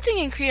 There's something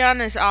in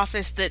Kriana's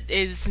office that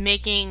is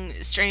making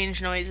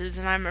strange noises,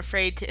 and I'm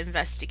afraid to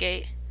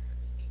investigate.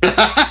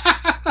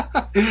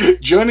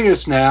 Joining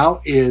us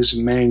now is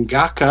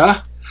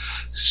mangaka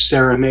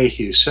Sarah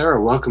Mayhew.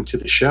 Sarah, welcome to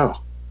the show.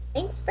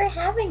 Thanks for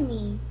having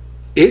me.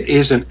 It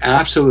is an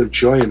absolute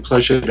joy and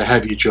pleasure to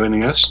have you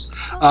joining us.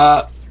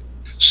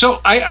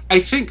 So I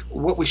think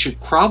what we should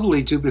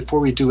probably do before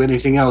we do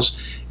anything else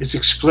is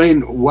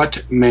explain what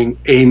a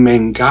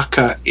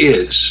mangaka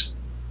is.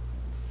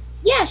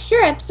 Yeah,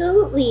 sure,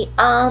 absolutely.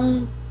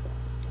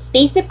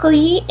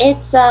 Basically,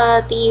 it's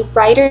the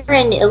writer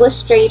and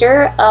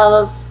illustrator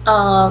of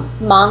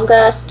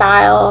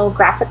manga-style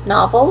graphic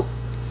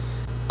novels,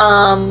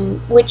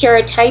 which are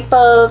a type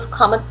of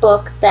comic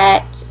book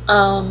that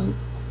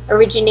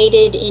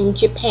originated in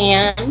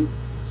Japan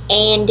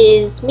and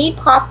is made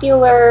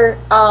popular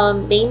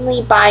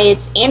mainly by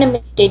its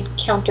animated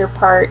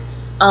counterpart,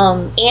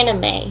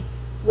 anime,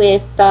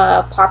 with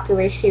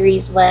popular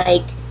series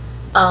like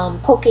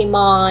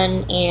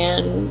Pokemon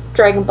and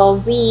Dragon Ball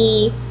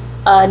Z,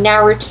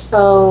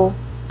 Naruto,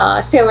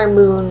 Sailor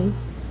Moon,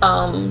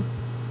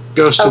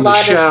 Ghost in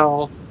the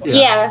Shell.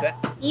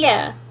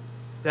 Yeah.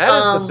 That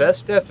is the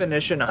best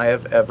definition I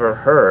have ever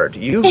heard.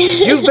 You've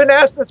been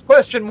asked this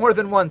question more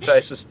than once,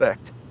 I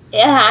suspect.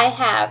 Yeah, I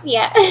have.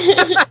 Yeah.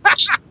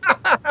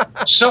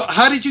 So,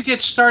 how did you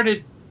get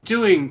started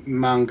doing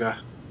manga?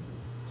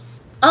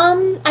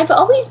 I've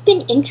always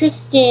been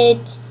interested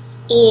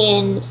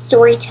in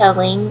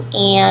storytelling,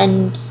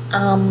 and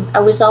I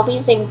was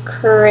always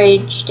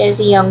encouraged as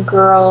a young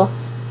girl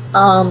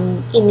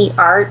in the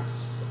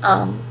arts.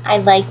 I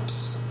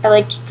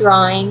liked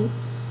drawing,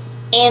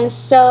 and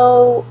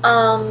so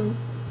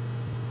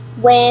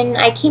when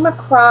I came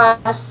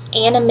across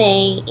anime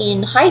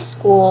in high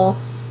school,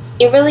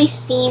 it really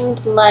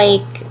seemed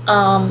like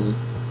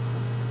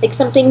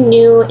something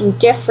new and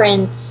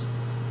different,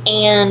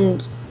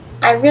 and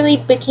I really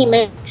became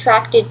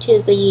attracted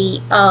to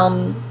the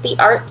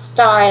art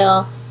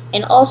style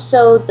and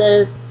also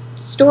the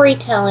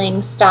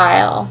storytelling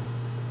style.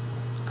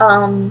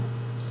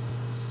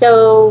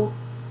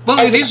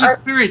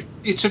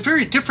 It's a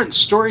very different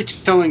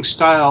storytelling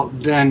style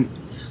than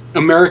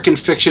American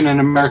fiction and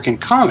American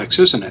comics,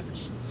 isn't it?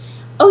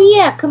 Oh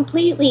yeah,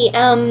 completely.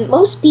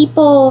 Most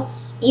people,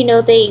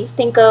 they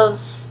think of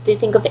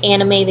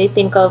anime, they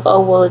think of, oh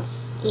well,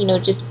 it's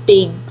just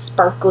big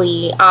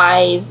sparkly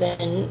eyes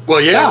and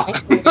yeah,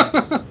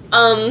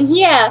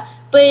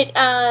 but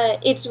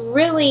it's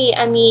really,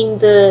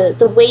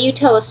 the way you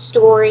tell a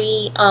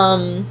story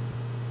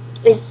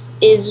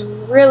is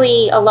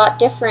really a lot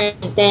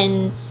different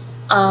than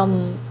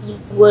you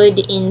would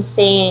in,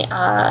 say,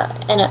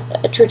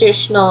 a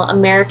traditional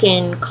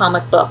American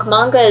comic book.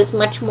 Manga is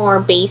much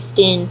more based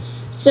in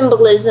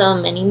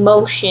symbolism and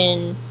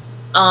emotion,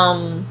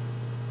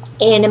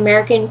 and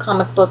American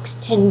comic books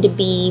tend to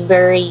be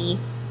very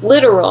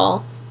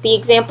literal. The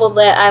example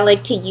that I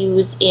like to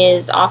use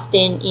is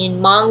often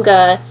in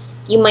manga,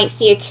 you might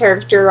see a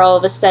character all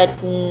of a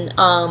sudden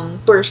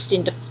burst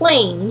into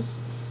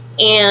flames,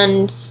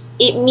 and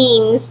it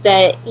means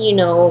that,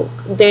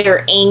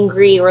 they're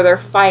angry or they're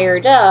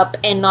fired up,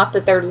 and not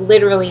that they're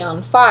literally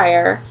on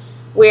fire.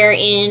 Where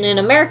in an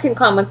American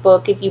comic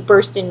book, if you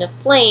burst into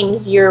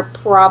flames, you're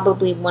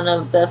probably one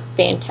of the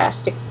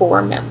Fantastic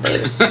Four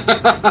members.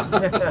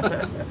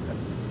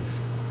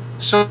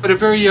 So at a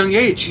very young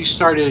age, you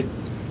started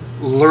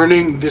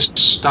learning this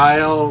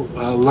style,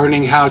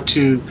 learning how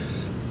to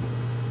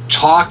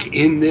talk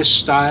in this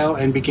style,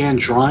 and began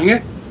drawing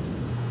it?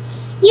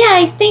 Yeah,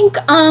 I think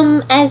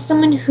as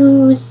someone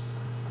who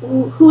is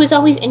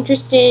always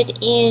interested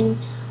in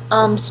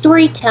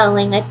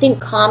storytelling, I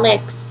think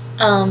comics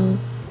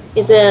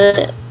is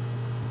a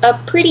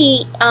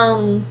pretty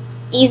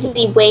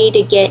easy way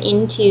to get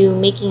into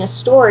making a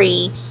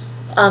story.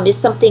 It's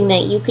something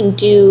that you can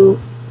do,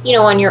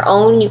 on your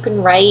own. You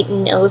can write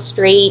and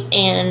illustrate,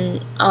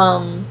 and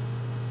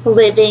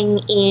living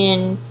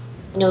in,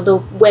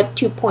 the Web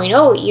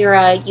 2.0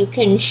 era, you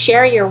can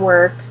share your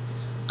work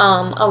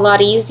a lot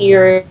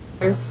easier,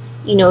 than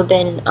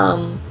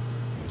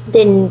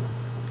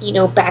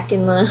back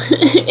in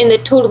the in the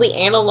totally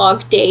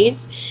analog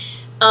days.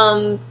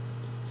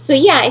 So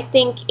yeah, I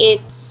think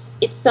it's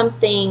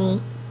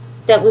something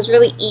that was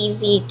really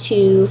easy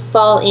to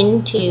fall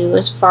into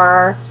as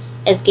far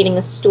as getting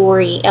a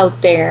story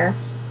out there.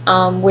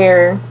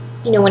 Where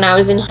when I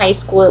was in high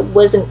school, it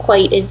wasn't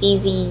quite as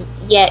easy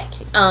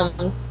yet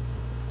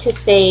to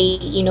say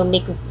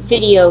make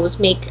videos,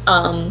 make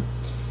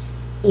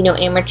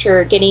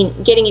amateur getting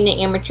into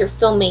amateur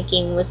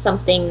filmmaking was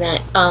something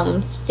that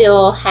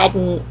still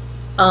hadn't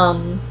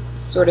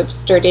sort of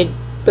started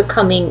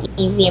becoming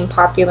easy and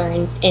popular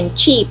and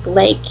cheap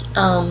like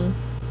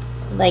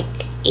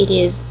it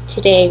is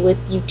today with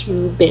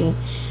YouTube and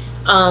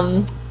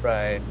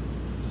right,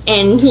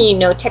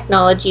 and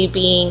technology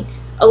being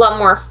a lot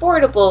more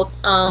affordable.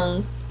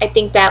 I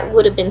think that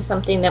would have been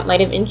something that might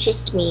have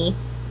interested me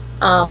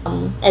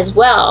as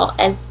well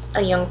as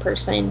a young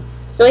person.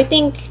 So I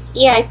think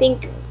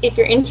if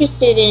you're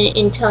interested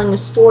in telling a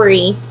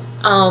story,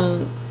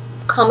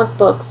 comic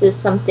books is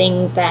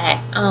something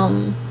that,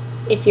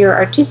 if you're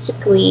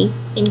artistically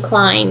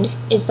inclined,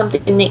 is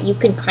something that you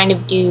can kind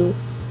of do,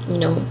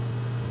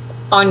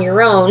 on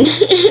your own,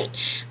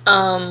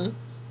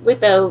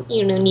 without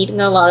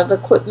needing a lot of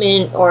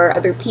equipment or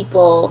other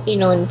people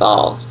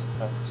involved.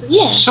 So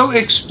yeah. So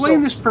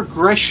explain this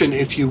progression,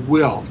 if you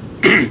will,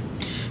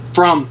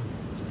 from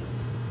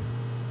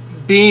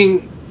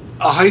being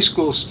a high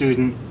school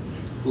student,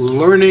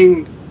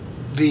 learning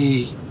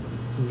the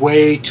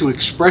way to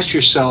express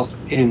yourself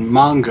in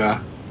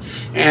manga,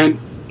 and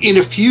in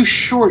a few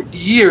short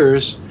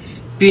years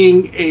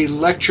being a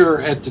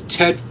lecturer at the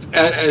TED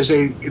as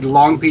a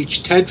Long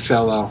Beach TED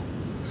Fellow.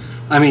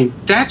 I mean,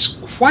 that's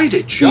quite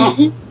a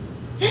jump.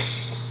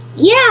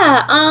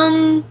 Yeah,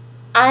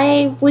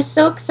 I was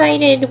so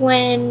excited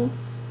when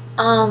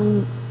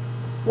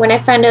I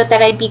found out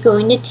that I'd be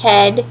going to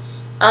TED.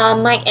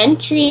 My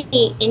entry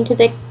into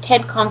the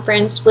TED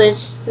conference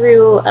was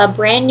through a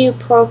brand new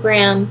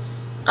program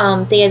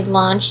they had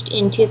launched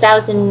in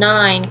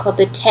 2009 called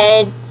the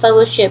TED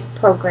Fellowship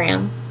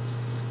Program.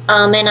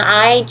 And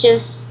I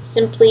just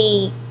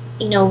simply,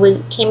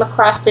 came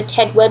across the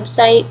TED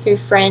website through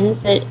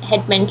friends that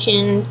had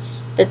mentioned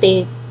that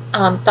they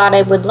thought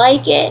I would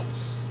like it.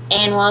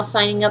 And while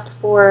signing up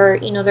for,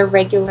 the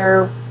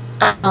regular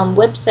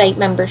website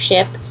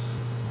membership,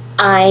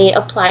 I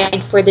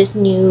applied for this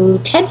new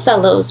TED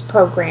Fellows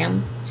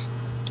program.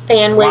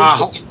 And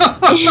was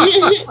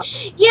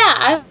yeah,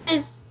 I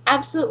was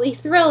absolutely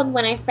thrilled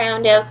when I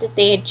found out that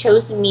they had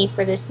chosen me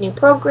for this new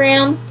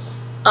program.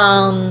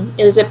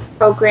 It was a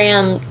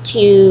program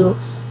to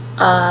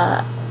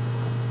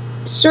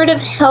sort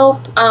of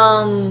help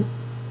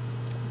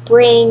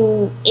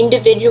bring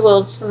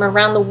individuals from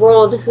around the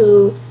world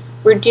who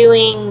were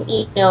doing,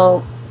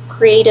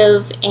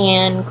 creative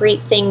and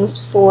great things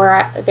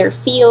for their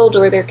field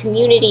or their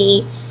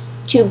community,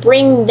 to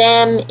bring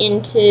them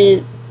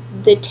into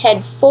the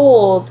TED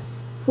fold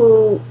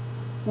who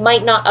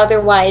might not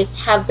otherwise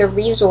have the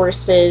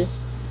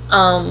resources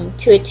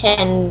to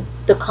attend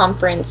the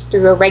conference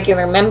through a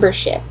regular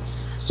membership.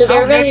 So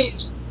they're really...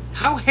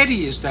 How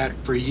heady is that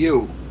for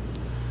you?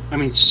 I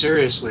mean,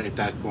 seriously, at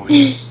that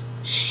point.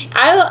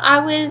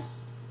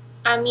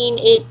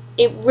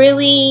 It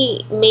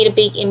really made a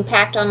big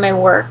impact on my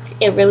work.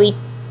 It really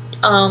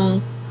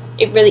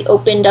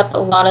opened up a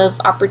lot of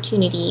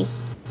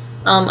opportunities.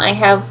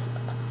 I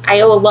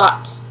owe a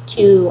lot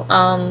to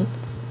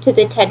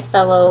the TED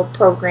Fellow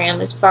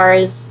program as far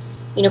as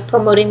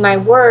promoting my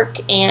work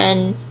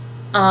and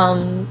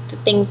the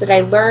things that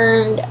I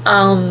learned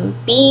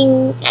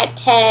being at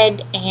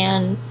TED.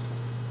 And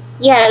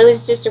yeah, it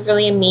was just a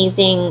really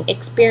amazing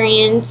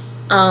experience.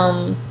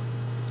 And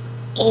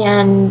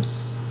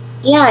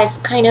yeah, it's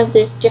kind of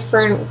this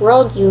different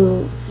world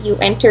you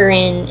enter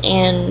in,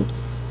 and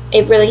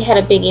it really had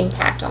a big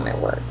impact on my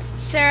work.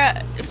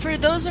 Sarah, for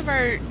those of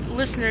our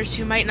listeners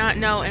who might not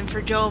know, and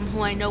for Joe,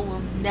 who I know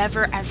will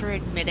never ever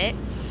admit it,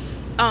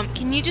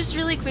 can you just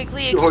really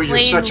quickly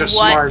explain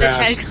what the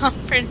TED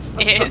conference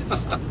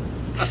is?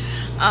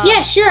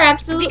 Yeah, sure,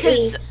 absolutely.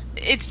 Because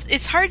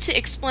it's hard to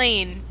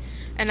explain,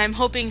 and I'm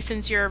hoping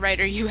since you're a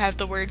writer, you have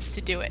the words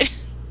to do it.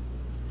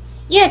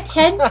 Yeah,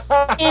 TED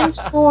stands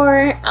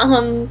for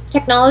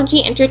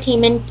Technology,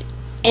 Entertainment,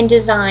 and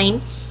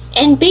Design.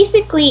 And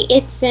basically,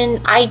 it's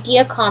an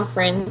idea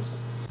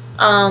conference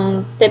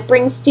that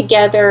brings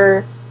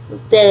together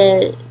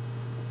the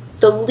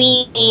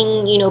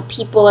leading,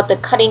 people at the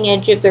cutting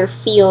edge of their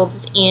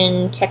fields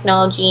in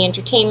technology,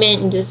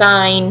 entertainment, and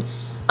design.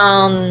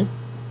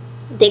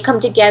 They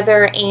come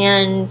together,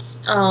 and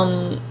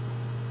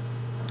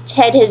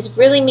TED has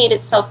really made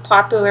itself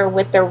popular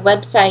with their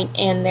website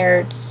and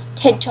their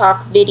TED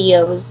Talk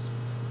videos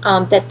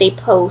that they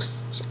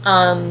post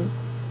on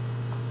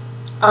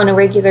a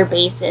regular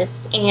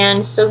basis.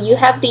 And so you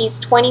have these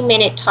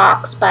 20-minute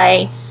talks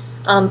by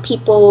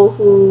people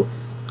who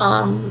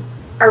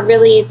are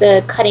really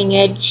the cutting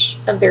edge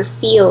of their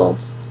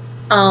field.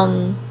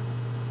 And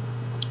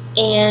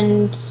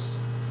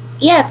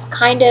yeah, it's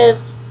kind of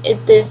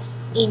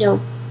this,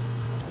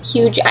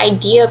 huge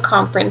idea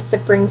conference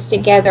that brings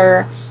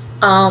together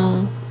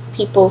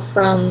people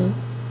from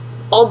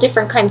all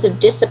different kinds of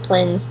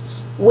disciplines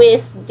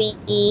with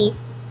the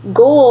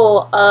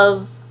goal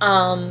of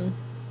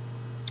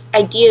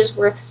ideas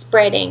worth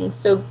spreading.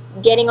 So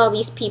getting all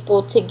these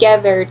people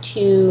together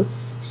to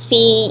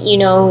see,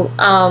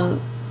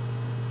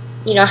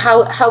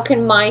 how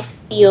can my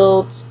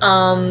field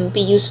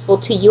be useful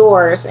to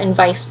yours and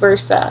vice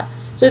versa.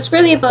 So it's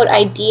really about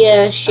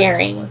idea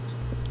sharing.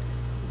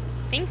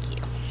 Thank you.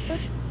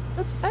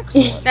 That's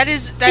excellent. That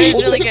is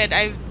really good.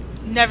 I've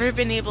never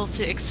been able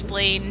to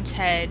explain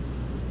TED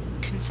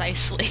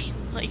concisely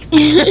like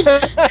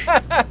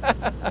that.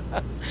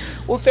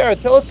 Well, Sarah,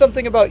 tell us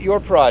something about your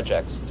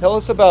projects. Tell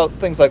us about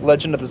things like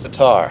Legend of the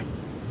Zatar.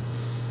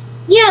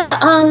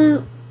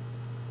 Yeah,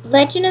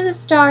 Legend of the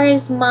Star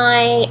is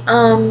my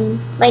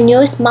my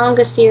newest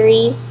manga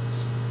series,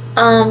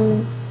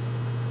 and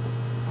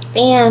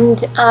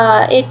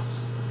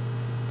it's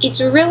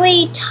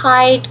really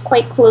tied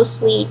quite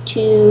closely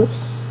to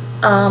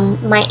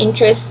my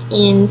interest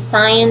in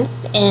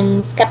science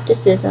and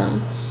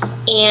skepticism.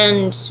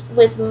 And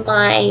with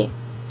my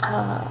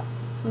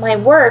my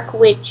work,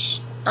 which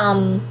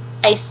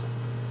I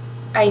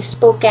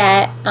spoke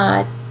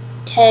at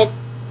TED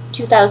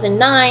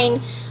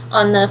 2009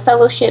 on the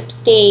fellowship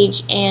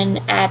stage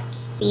and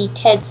at the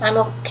TED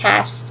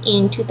simulcast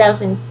in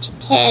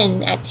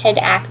 2010 at TED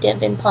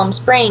Active in Palm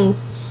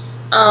Springs.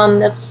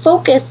 The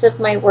focus of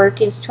my work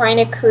is trying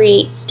to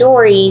create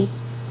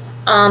stories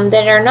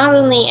that are not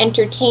only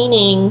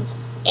entertaining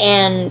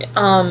and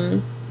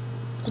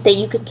that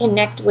you can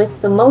connect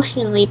with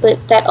emotionally,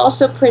 but that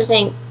also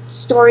present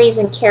stories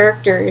and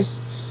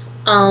characters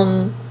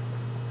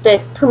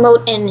that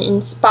promote and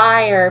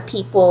inspire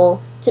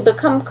people to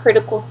become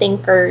critical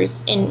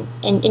thinkers and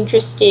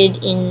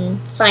interested in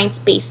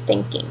science-based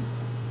thinking.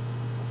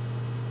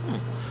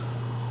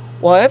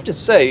 Well, I have to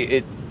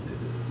say,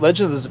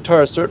 Legend of the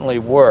Zatara certainly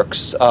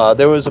works.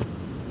 There was a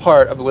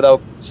part,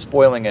 without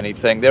spoiling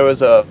anything, there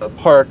was a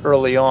part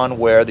early on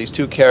where these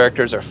two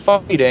characters are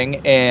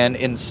fighting, and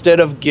instead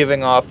of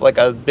giving off like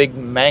a big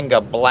manga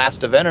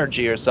blast of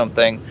energy or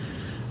something,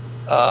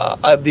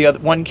 the other,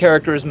 one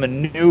character is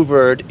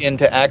maneuvered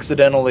into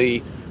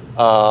accidentally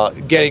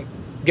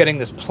getting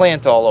this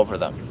plant all over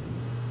them.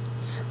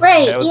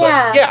 Right, and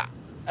yeah.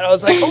 And I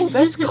was like, oh,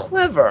 that's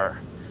clever.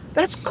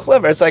 That's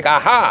clever. It's like,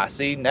 aha,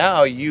 see,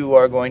 now you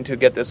are going to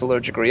get this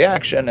allergic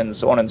reaction and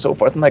so on and so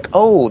forth. I'm like,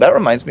 oh, that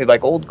reminds me of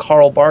like old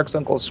Carl Barks'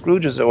 Uncle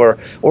Scrooge's or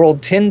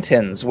old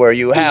Tintins, where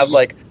you have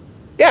like,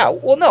 yeah,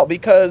 well, no,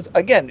 because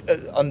again,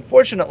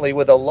 unfortunately,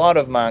 with a lot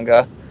of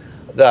manga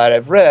that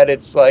I've read,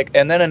 it's like,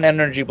 and then an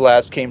energy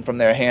blast came from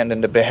their hand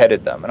and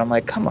beheaded them. And I'm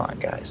like, come on,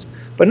 guys.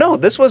 But no,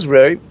 this was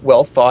really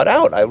well thought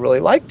out. I really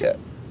liked it.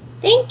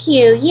 Thank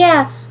you.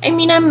 Yeah. I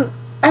mean, I'm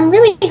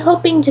really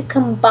hoping to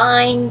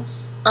combine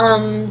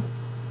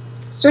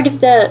sort of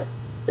the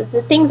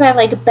things I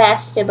like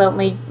best about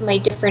my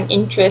different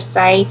interests.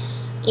 I'm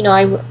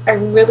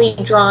really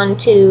drawn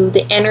to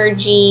the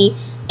energy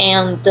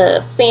and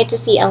the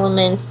fantasy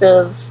elements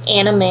of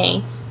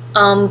anime,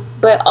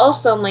 but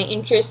also my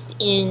interest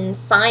in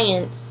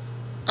science.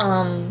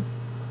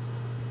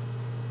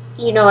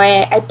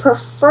 I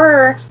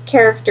prefer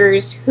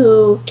characters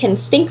who can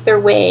think their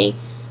way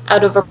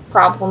out of a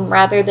problem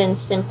rather than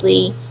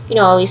simply,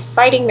 always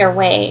fighting their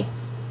way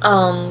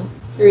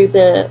through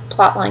the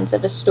plot lines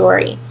of a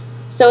story.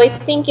 So I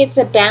think it's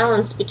a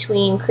balance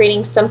between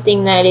creating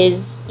something that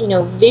is,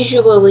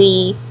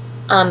 visually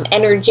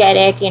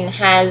energetic and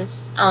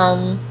has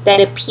that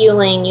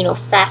appealing,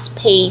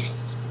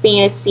 fast-paced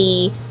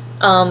fantasy,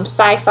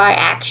 sci-fi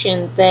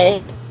action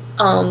that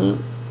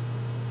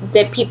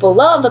people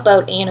love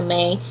about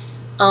anime,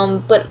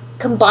 but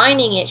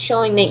combining it,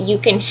 showing that you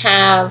can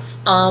have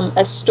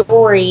a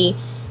story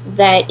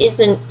that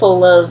isn't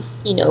full of,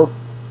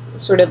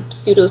 sort of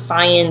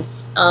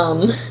pseudoscience,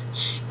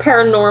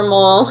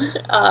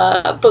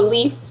 paranormal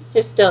belief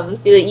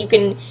systems, so that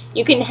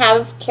you can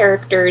have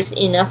characters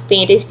in a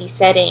fantasy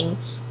setting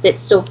that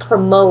still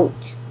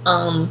promote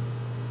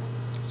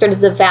sort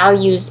of the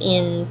values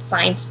in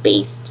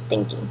science-based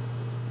thinking.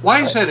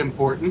 Why is that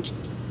important?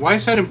 Why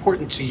is that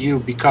important to you?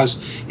 Because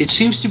it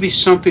seems to be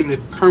something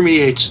that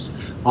permeates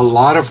a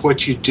lot of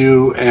what you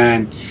do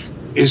and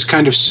is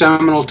kind of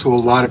seminal to a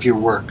lot of your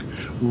work.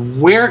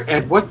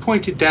 At what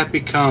point did that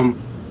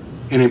become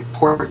an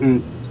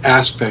important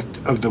aspect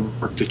of the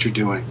work that you're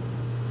doing?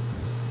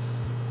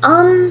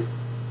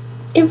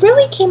 It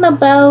really came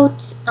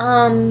about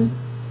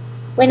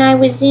when I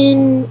was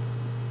in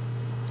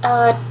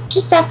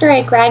just after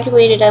I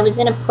graduated. I was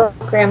in a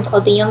program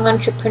called the Young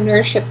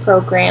Entrepreneurship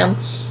Program,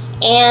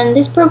 and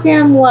this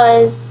program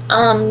was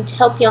to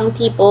help young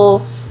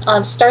people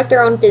start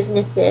their own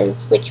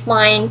businesses, which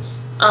mine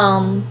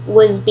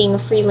was being a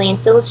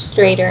freelance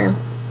illustrator.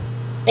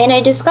 And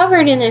I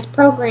discovered in this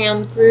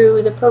program,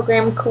 through the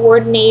program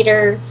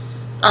coordinator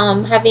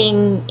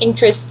having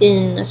interest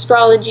in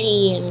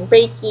astrology and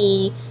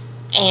Reiki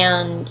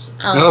and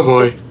oh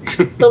boy.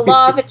 the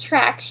law of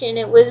attraction,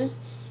 it was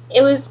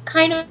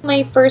kind of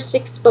my first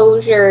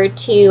exposure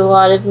to a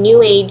lot of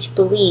New Age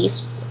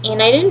beliefs,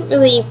 and I didn't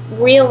really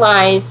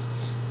realize,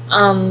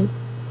 I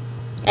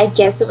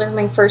guess it was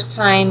my first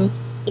time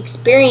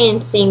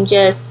experiencing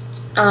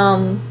just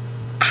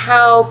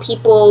how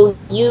people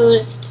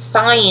used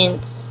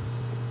science,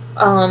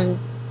 to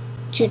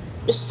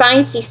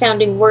sciencey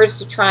sounding words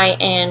to try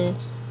and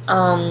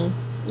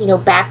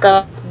back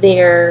up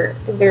their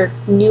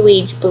New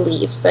Age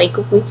beliefs. Like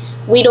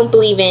we don't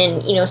believe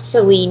in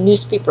silly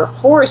newspaper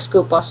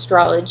horoscope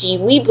astrology.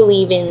 We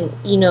believe in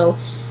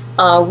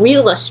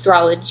real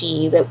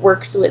astrology that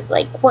works with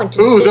like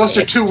quantum physics. Those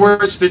are two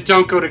words that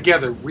don't go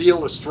together.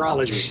 Real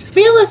astrology.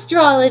 Real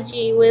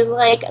astrology with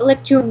like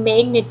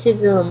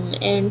electromagnetism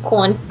and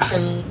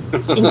quantum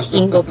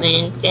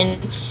entanglement,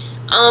 and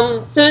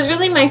so it was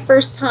really my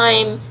first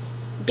time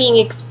being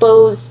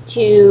exposed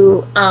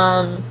to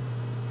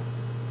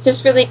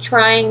just really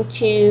trying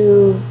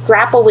to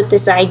grapple with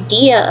this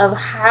idea of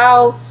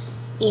how,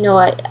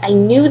 I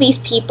knew these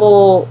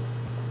people,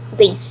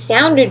 they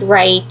sounded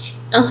right.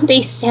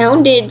 They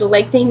sounded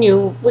like they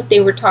knew what they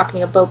were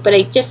talking about, but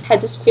I just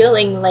had this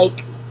feeling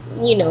like,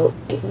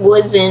 it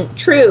wasn't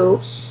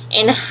true.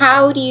 And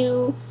how do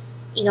you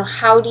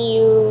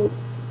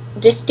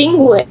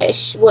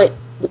distinguish what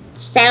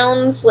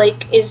sounds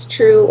like is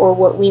true or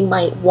what we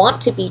might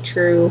want to be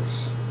true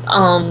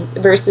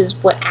versus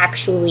what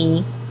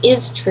actually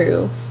is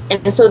true?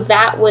 And so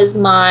that was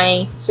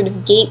my sort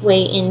of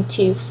gateway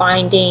into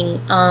finding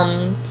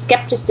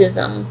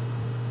skepticism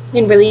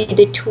and really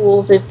the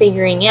tools of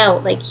figuring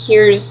out, like,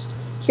 here's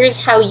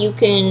how you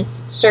can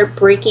start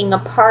breaking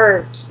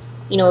apart,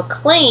 a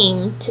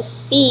claim to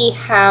see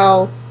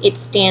how it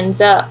stands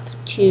up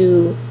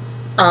to,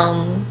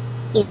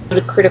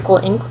 to critical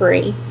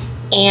inquiry.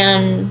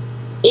 And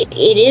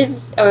it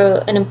is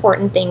an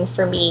important thing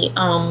for me.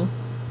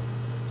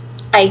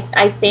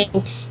 I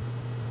think,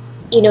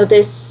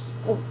 this,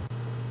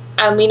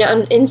 I'm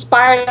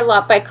inspired a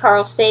lot by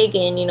Carl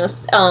Sagan.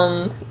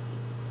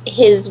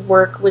 His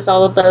work was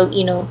all about,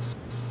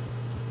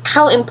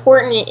 how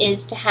important it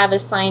is to have a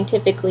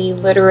scientifically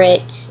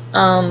literate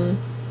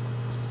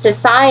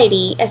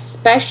society,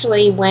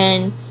 especially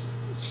when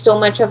so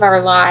much of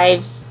our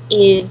lives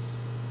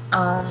is,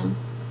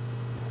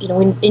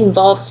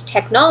 involves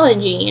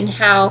technology, and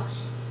how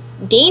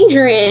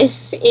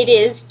dangerous it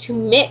is to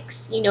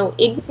mix,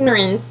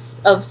 ignorance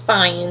of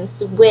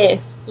science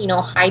with,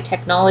 high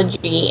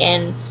technology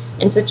and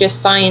such a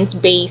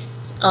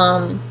science-based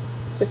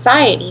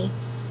society.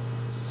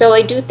 So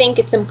I do think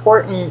it's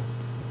important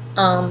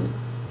to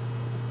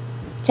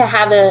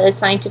have a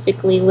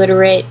scientifically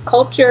literate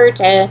culture,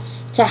 to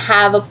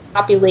have a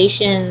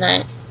population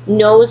that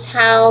knows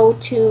how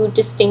to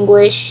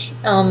distinguish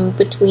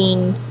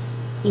between,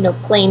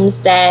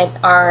 claims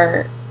that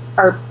are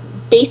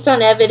based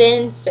on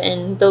evidence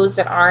and those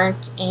that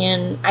aren't.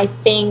 And I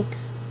think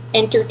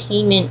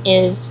entertainment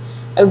is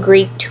a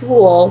great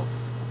tool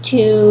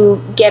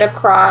to get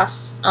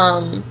across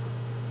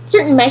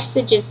certain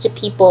messages to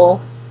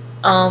people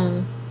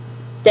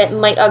that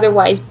might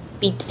otherwise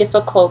be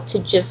difficult to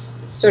just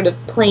sort of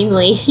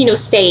plainly,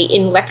 say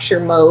in lecture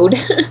mode.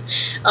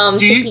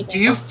 Do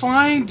you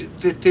find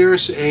that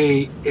there's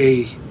a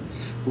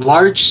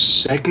large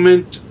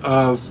segment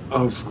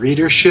of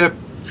readership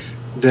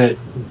that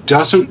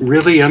doesn't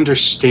really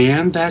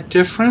understand that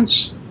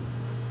difference?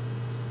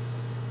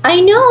 I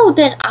know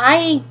that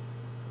I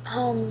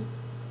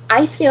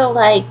feel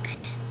like,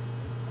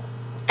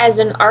 as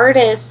an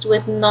artist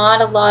with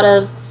not a lot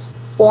of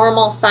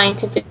formal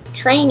scientific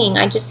training,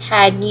 I just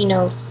had,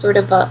 sort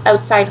of a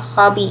outside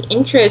hobby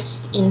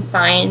interest in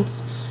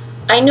science.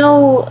 I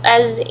know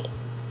as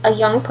a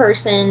young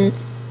person,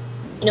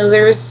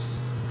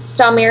 there's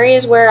some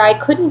areas where I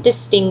couldn't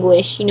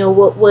distinguish,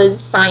 what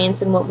was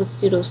science and what was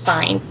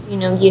pseudoscience.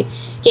 You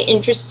get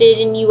interested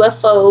in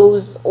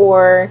UFOs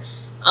or,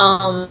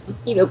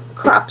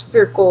 crop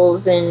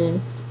circles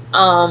and,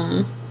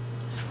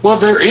 well,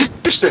 they're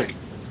interesting.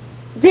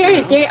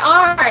 They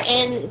are,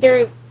 and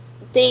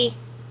they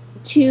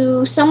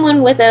to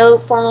someone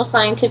without formal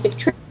scientific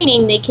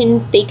training, they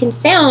can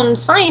sound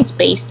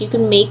science-based. You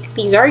can make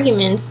these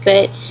arguments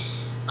that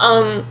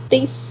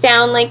they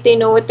sound like they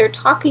know what they're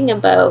talking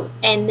about.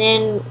 And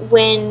then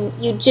when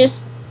you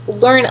just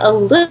learn a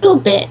little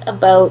bit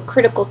about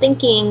critical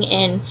thinking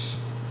and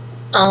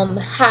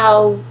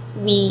how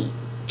we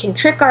can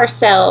trick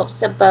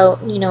ourselves,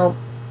 about,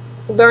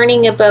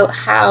 learning about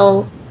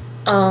how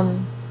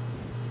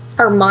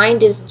our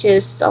mind is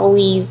just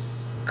always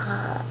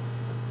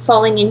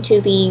falling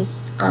into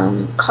these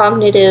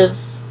cognitive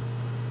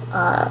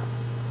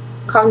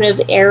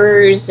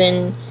errors,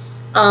 and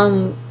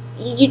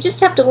you just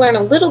have to learn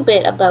a little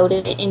bit about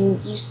it, and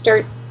you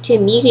start to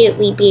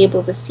immediately be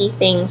able to see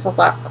things a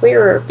lot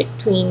clearer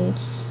between,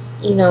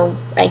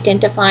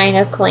 identifying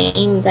a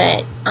claim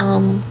that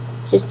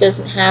just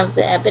doesn't have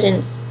the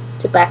evidence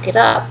to back it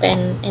up,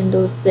 and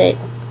those that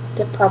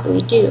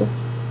probably do.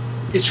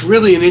 It's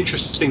really an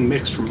interesting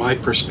mix from my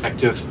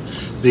perspective.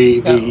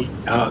 The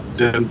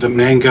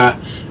manga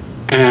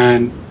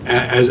and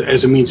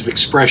as a means of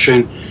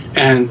expression,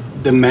 and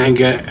the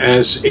manga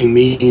as a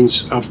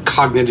means of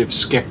cognitive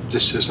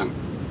skepticism.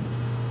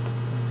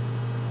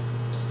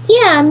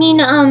 Yeah,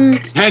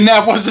 and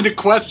that wasn't a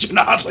question,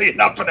 oddly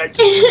enough, but I just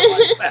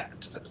realized that.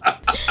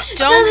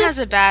 Dome has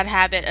a bad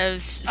habit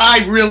of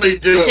I really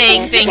do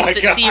saying things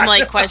that seem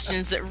like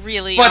questions that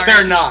really aren't. But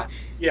they're not.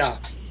 Yeah.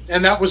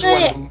 And that was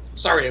one of them.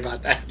 Sorry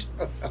about that.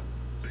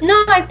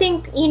 No, I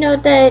think,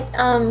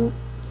 that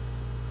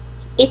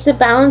it's a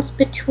balance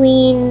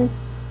between,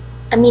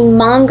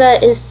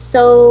 manga is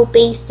so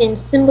based in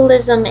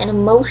symbolism and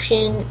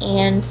emotion,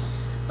 and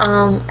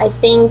I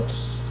think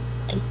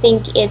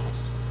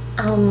it's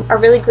a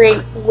really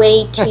great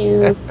way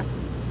to,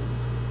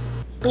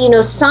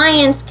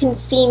 science can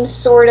seem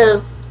sort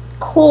of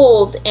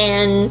cold,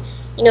 and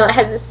it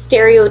has this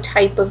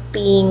stereotype of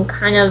being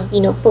kind of,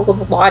 full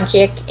of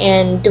logic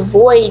and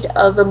devoid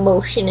of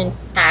emotion and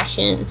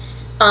passion,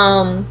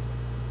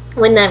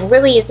 when that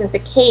really isn't the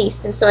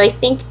case. And so I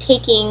think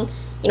taking,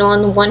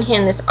 on the one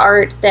hand, this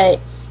art that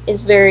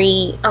is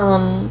very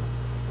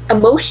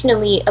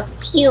emotionally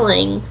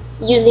appealing,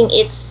 using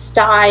its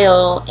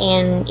style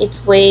and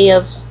its way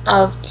of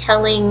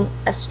telling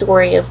a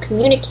story, of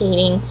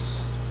communicating,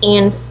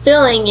 and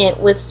filling it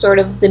with sort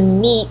of the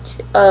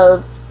meat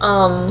of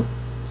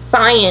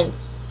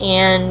science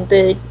and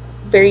the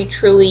very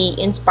truly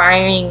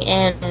inspiring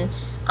and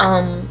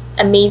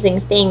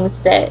amazing things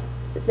that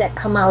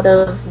come out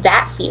of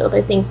that field.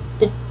 I think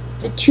the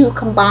two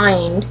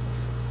combined,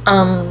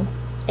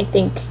 I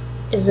think,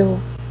 is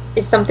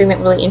something that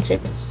really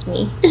interests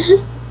me.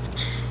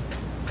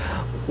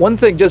 One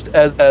thing, just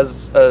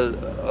as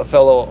a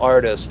fellow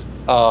artist,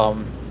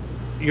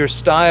 your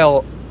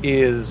style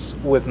is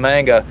with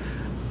manga.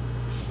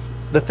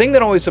 The thing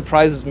that always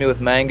surprises me with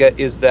manga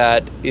is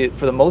that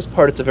for the most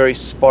part, it's a very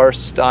sparse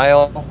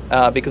style,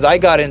 because I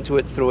got into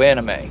it through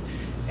anime.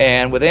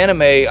 And with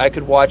anime, I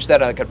could watch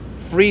that, and I could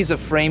freeze a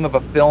frame of a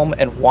film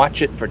and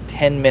watch it for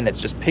 10 minutes,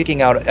 just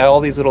picking out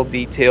all these little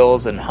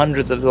details and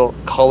hundreds of little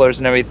colors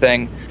and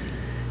everything.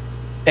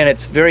 And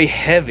it's very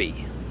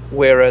heavy.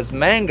 Whereas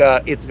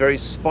manga, it's very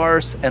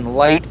sparse and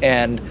light,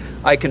 and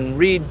I can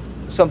read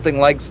something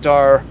like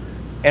Star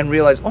and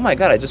realize, oh my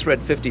god, I just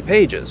read 50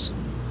 pages.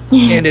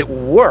 And it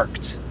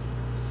worked.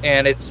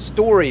 And it's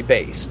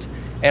story-based.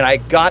 And I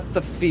got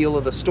the feel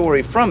of the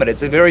story from it.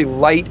 It's a very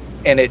light,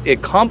 and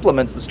it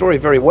complements the story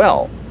very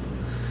well.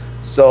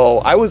 So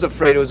I was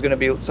afraid it was going to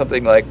be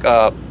something like,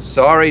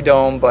 sorry,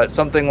 Dome, but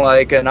something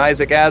like an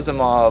Isaac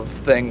Asimov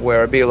thing where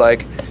it'd be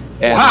like,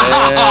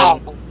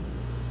 and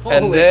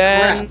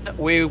then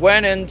we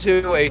went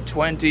into a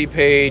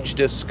 20-page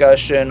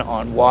discussion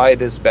on why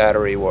this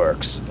battery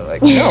works.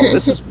 Like, no,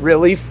 this is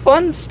really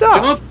fun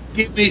stuff. Don't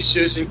give me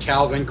Susan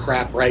Calvin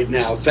crap right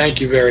now. Thank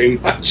you very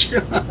much.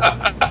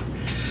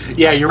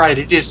 Yeah, you're right.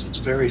 It is. It's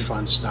very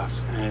fun stuff.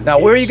 And now,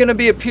 where are you going to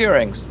be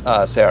appearing,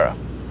 Sarah?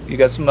 You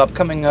got some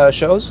upcoming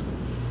shows?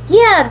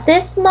 Yeah,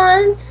 this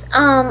month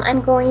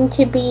I'm going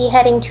to be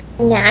heading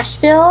to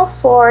Nashville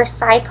for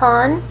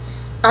SciCon,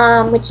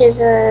 which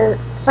is a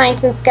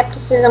science and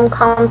skepticism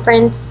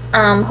conference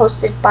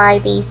hosted by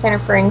the Center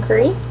for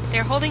Inquiry.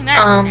 They're holding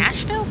that in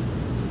Nashville?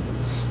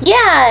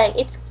 Yeah,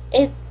 it's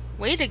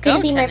way to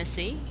go,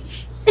 Tennessee.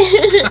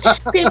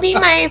 It's going to be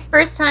my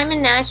first time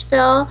in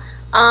Nashville.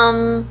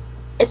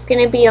 It's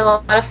going to be a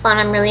lot of fun.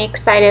 I'm really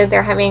excited.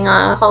 They're having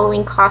a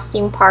Halloween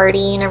costume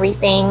party and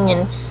everything,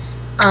 and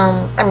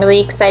I'm really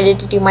excited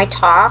to do my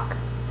talk.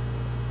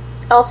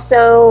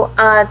 Also,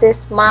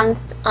 this month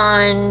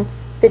on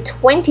the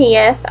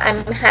 20th,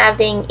 I'm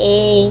having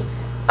a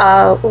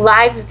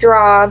live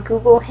draw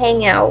Google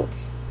Hangout,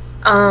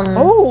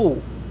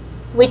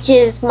 which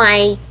is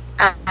my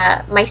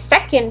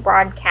second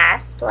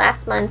broadcast.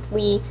 Last month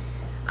we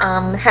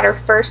had our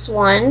first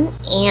one,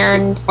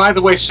 and by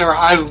the way, Sarah,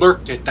 I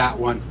lurked at that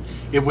one.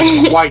 It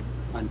was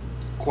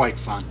quite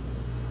fun.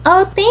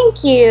 Oh,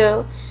 thank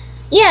you.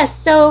 Yes,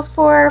 so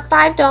for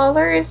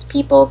 $5,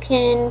 people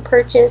can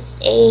purchase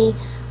a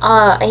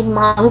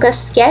manga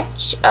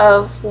sketch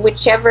of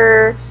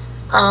whichever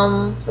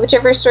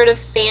sort of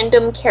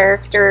fandom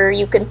character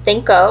you can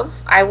think of.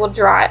 I will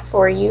draw it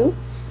for you,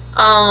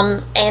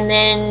 and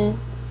then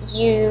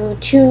you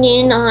tune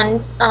in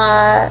on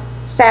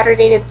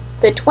Saturday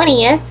the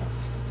 20th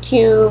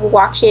to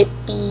watch it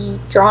be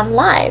drawn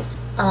live,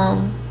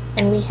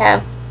 and we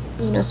have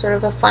sort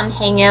of a fun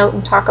hangout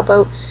and talk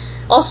about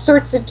all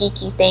sorts of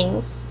geeky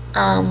things.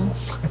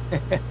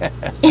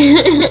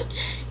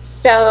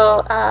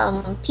 So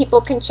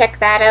people can check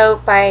that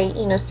out by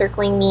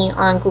circling me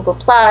on Google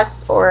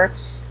Plus or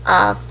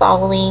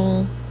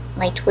following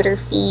my Twitter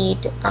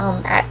feed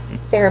at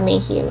Sarah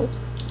Mayhew.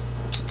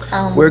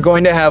 We're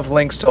going to have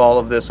links to all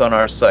of this on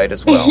our site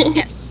as well.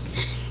 Yes.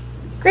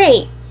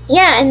 Great.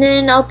 Yeah, and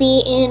then I'll be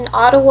in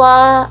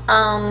Ottawa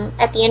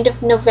at the end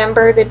of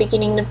November, the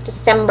beginning of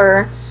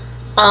December,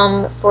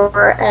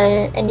 for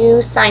a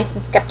new science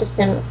and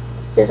skepticism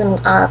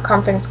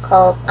conference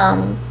called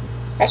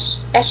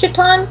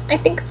Eschaton, I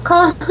think it's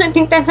called. I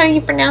think that's how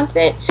you pronounce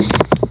it.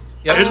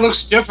 Yep. It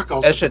looks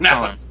difficult.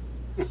 Eschaton.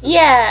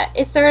 Yeah,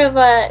 it's sort of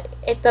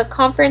it's a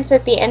conference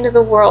at the end of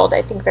the world,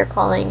 I think they're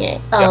calling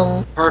it.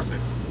 Yep.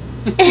 Perfect.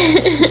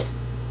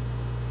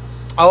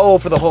 Oh,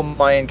 for the whole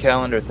Mayan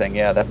calendar thing.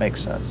 Yeah, that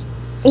makes sense.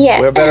 Yeah.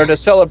 We're better to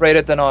celebrate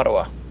it than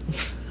Ottawa.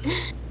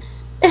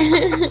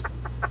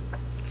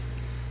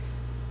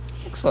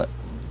 Excellent.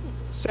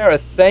 Sarah,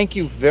 thank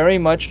you very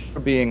much for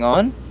being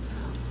on.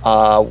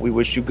 We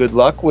wish you good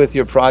luck with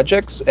your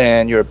projects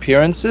and your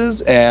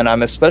appearances, and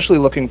I'm especially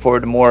looking forward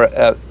to more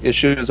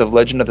issues of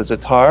Legend of the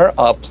Zatar.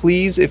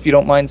 Please, if you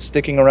don't mind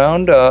sticking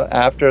around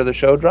after the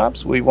show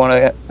drops, we want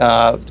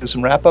to do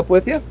some wrap-up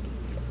with you.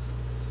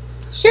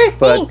 Sure,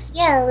 thanks.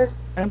 Yeah, it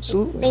was...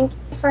 Absolutely. Thank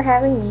you for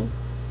having me.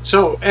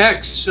 So,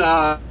 X,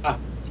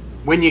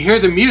 when you hear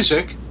the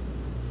music,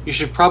 you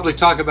should probably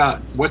talk about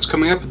what's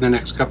coming up in the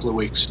next couple of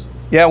weeks.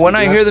 Yeah, when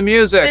I hear the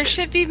music. There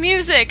should be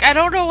music. I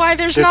don't know why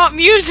there's not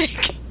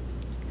music.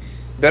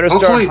 Better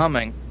start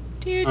humming.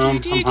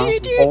 Stop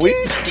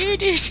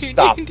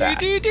that.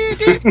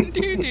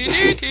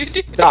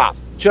 Stop.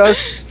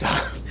 Just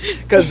stop.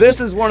 Because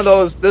this is one of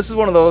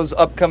those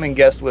upcoming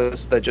guest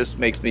lists that just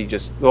makes me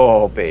just,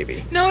 oh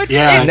baby. No, it's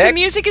Yeah. the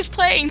music is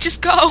playing.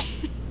 Just go.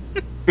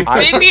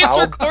 Maybe it's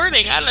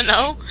recording. I don't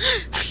know.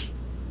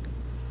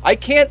 I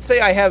can't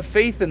say I have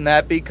faith in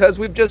that because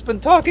we've just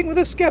been talking with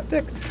a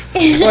skeptic.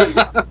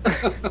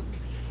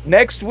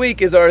 Next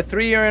week is our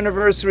 3-year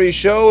anniversary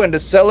show, and to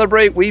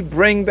celebrate, we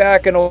bring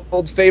back an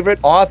old favorite.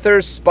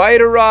 Author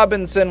Spider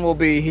Robinson will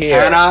be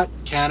here.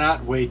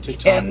 Cannot wait to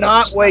talk.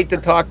 Cannot wait to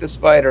talk to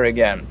Spider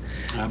again.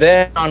 Absolutely.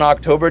 Then on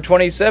October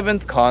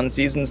 27th, con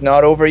season's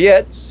not over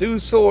yet, Sue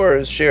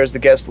Soares shares the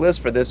guest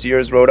list for this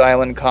year's Rhode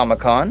Island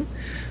Comic-Con.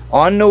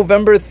 On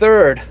November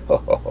 3rd,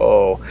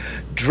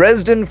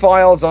 Dresden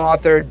Files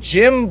author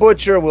Jim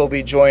Butcher will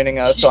be joining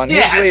us on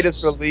his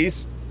latest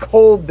release,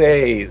 Cold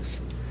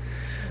Days.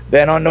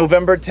 Then on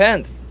November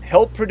 10th,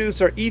 help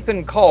producer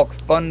Ethan Kalk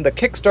fund the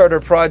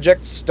Kickstarter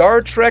project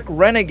Star Trek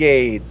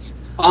Renegades.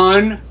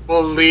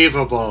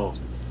 Unbelievable.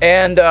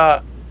 And,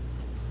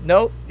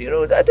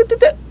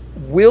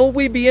 will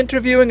we be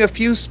interviewing a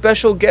few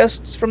special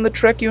guests from the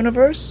Trek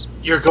universe?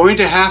 You're going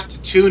to have to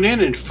tune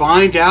in and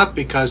find out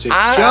because it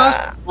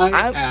just might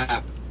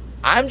happen.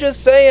 I'm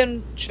just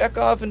saying,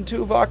 Chekhov and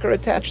Tuvok are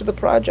attached to the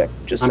project.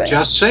 I'm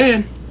just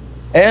saying.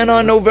 And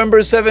on November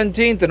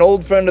 17th, an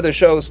old friend of the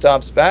show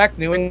stops back.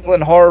 New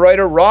England horror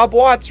writer Rob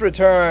Watts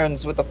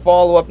returns with a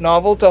follow-up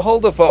novel to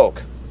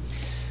Huldafolk.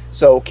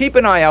 So keep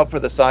an eye out for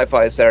the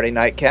Sci-Fi Saturday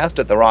Night Cast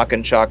at the Rock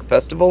and Shock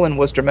Festival in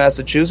Worcester,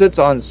 Massachusetts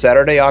on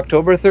Saturday,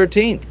 October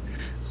 13th.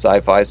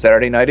 Sci-Fi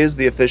Saturday Night is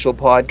the official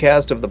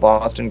podcast of the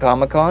Boston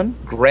Comic-Con,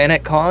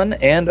 Granite Con,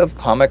 and of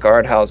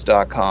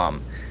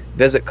ComicArthouse.com.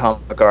 Visit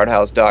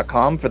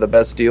ComicArthouse.com for the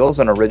best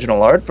deals on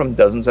original art from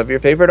dozens of your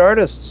favorite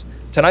artists.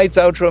 Tonight's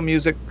outro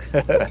music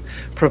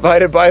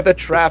provided by the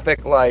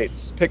Traffic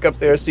Lights. Pick up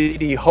their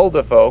CD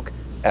Huldafolk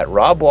at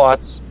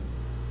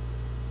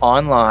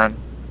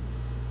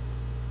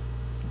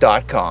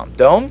robwattsonline.com.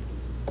 Dome?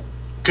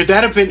 Could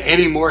that have been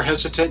any more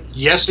hesitant?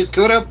 Yes, it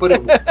could have, but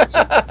it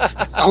wasn't.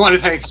 I want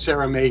to thank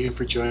Sarah Mayhew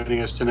for joining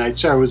us tonight.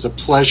 Sarah, it was a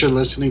pleasure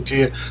listening to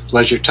you,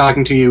 pleasure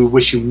talking to you.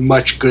 Wish you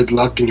much good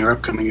luck in your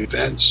upcoming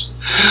events.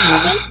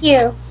 Thank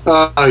you.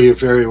 Oh, you're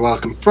very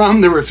welcome.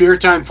 From the Revere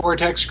Time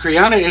Vortex,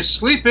 Kriana is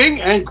sleeping,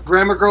 and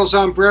Grammar Girl's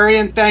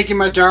Ombrarian. Thank you,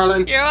 my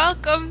darling. You're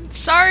welcome.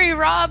 Sorry,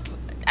 Rob.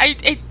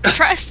 I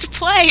pressed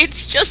play.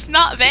 It's just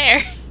not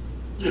there.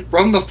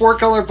 From the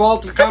Four-Color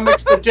Vault of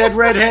Comics, the dead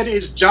redhead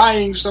is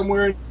dying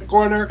somewhere in the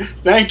corner.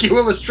 Thank you,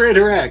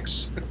 Illustrator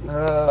X.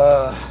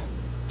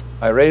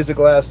 I raise a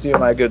glass to you,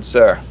 my good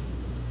sir.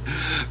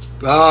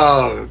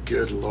 Oh,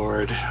 good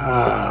Lord.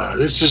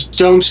 This is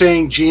Dome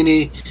saying,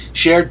 Genie,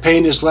 shared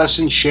pain is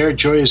lessened, shared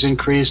joy is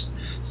increased.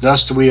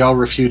 Thus do we all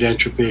refute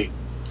entropy.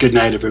 Good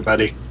night,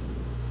 everybody.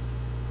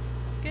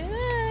 Good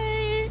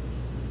night.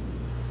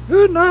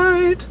 Good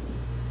night.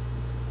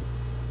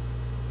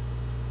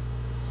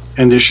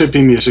 And there should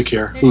be music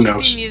here. Who knows?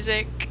 There should be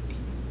music.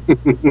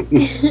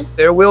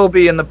 There will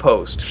be in the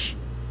post.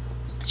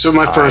 So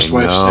my first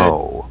wife said.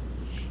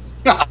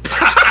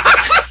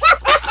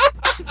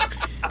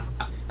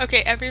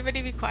 Okay,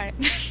 everybody be quiet.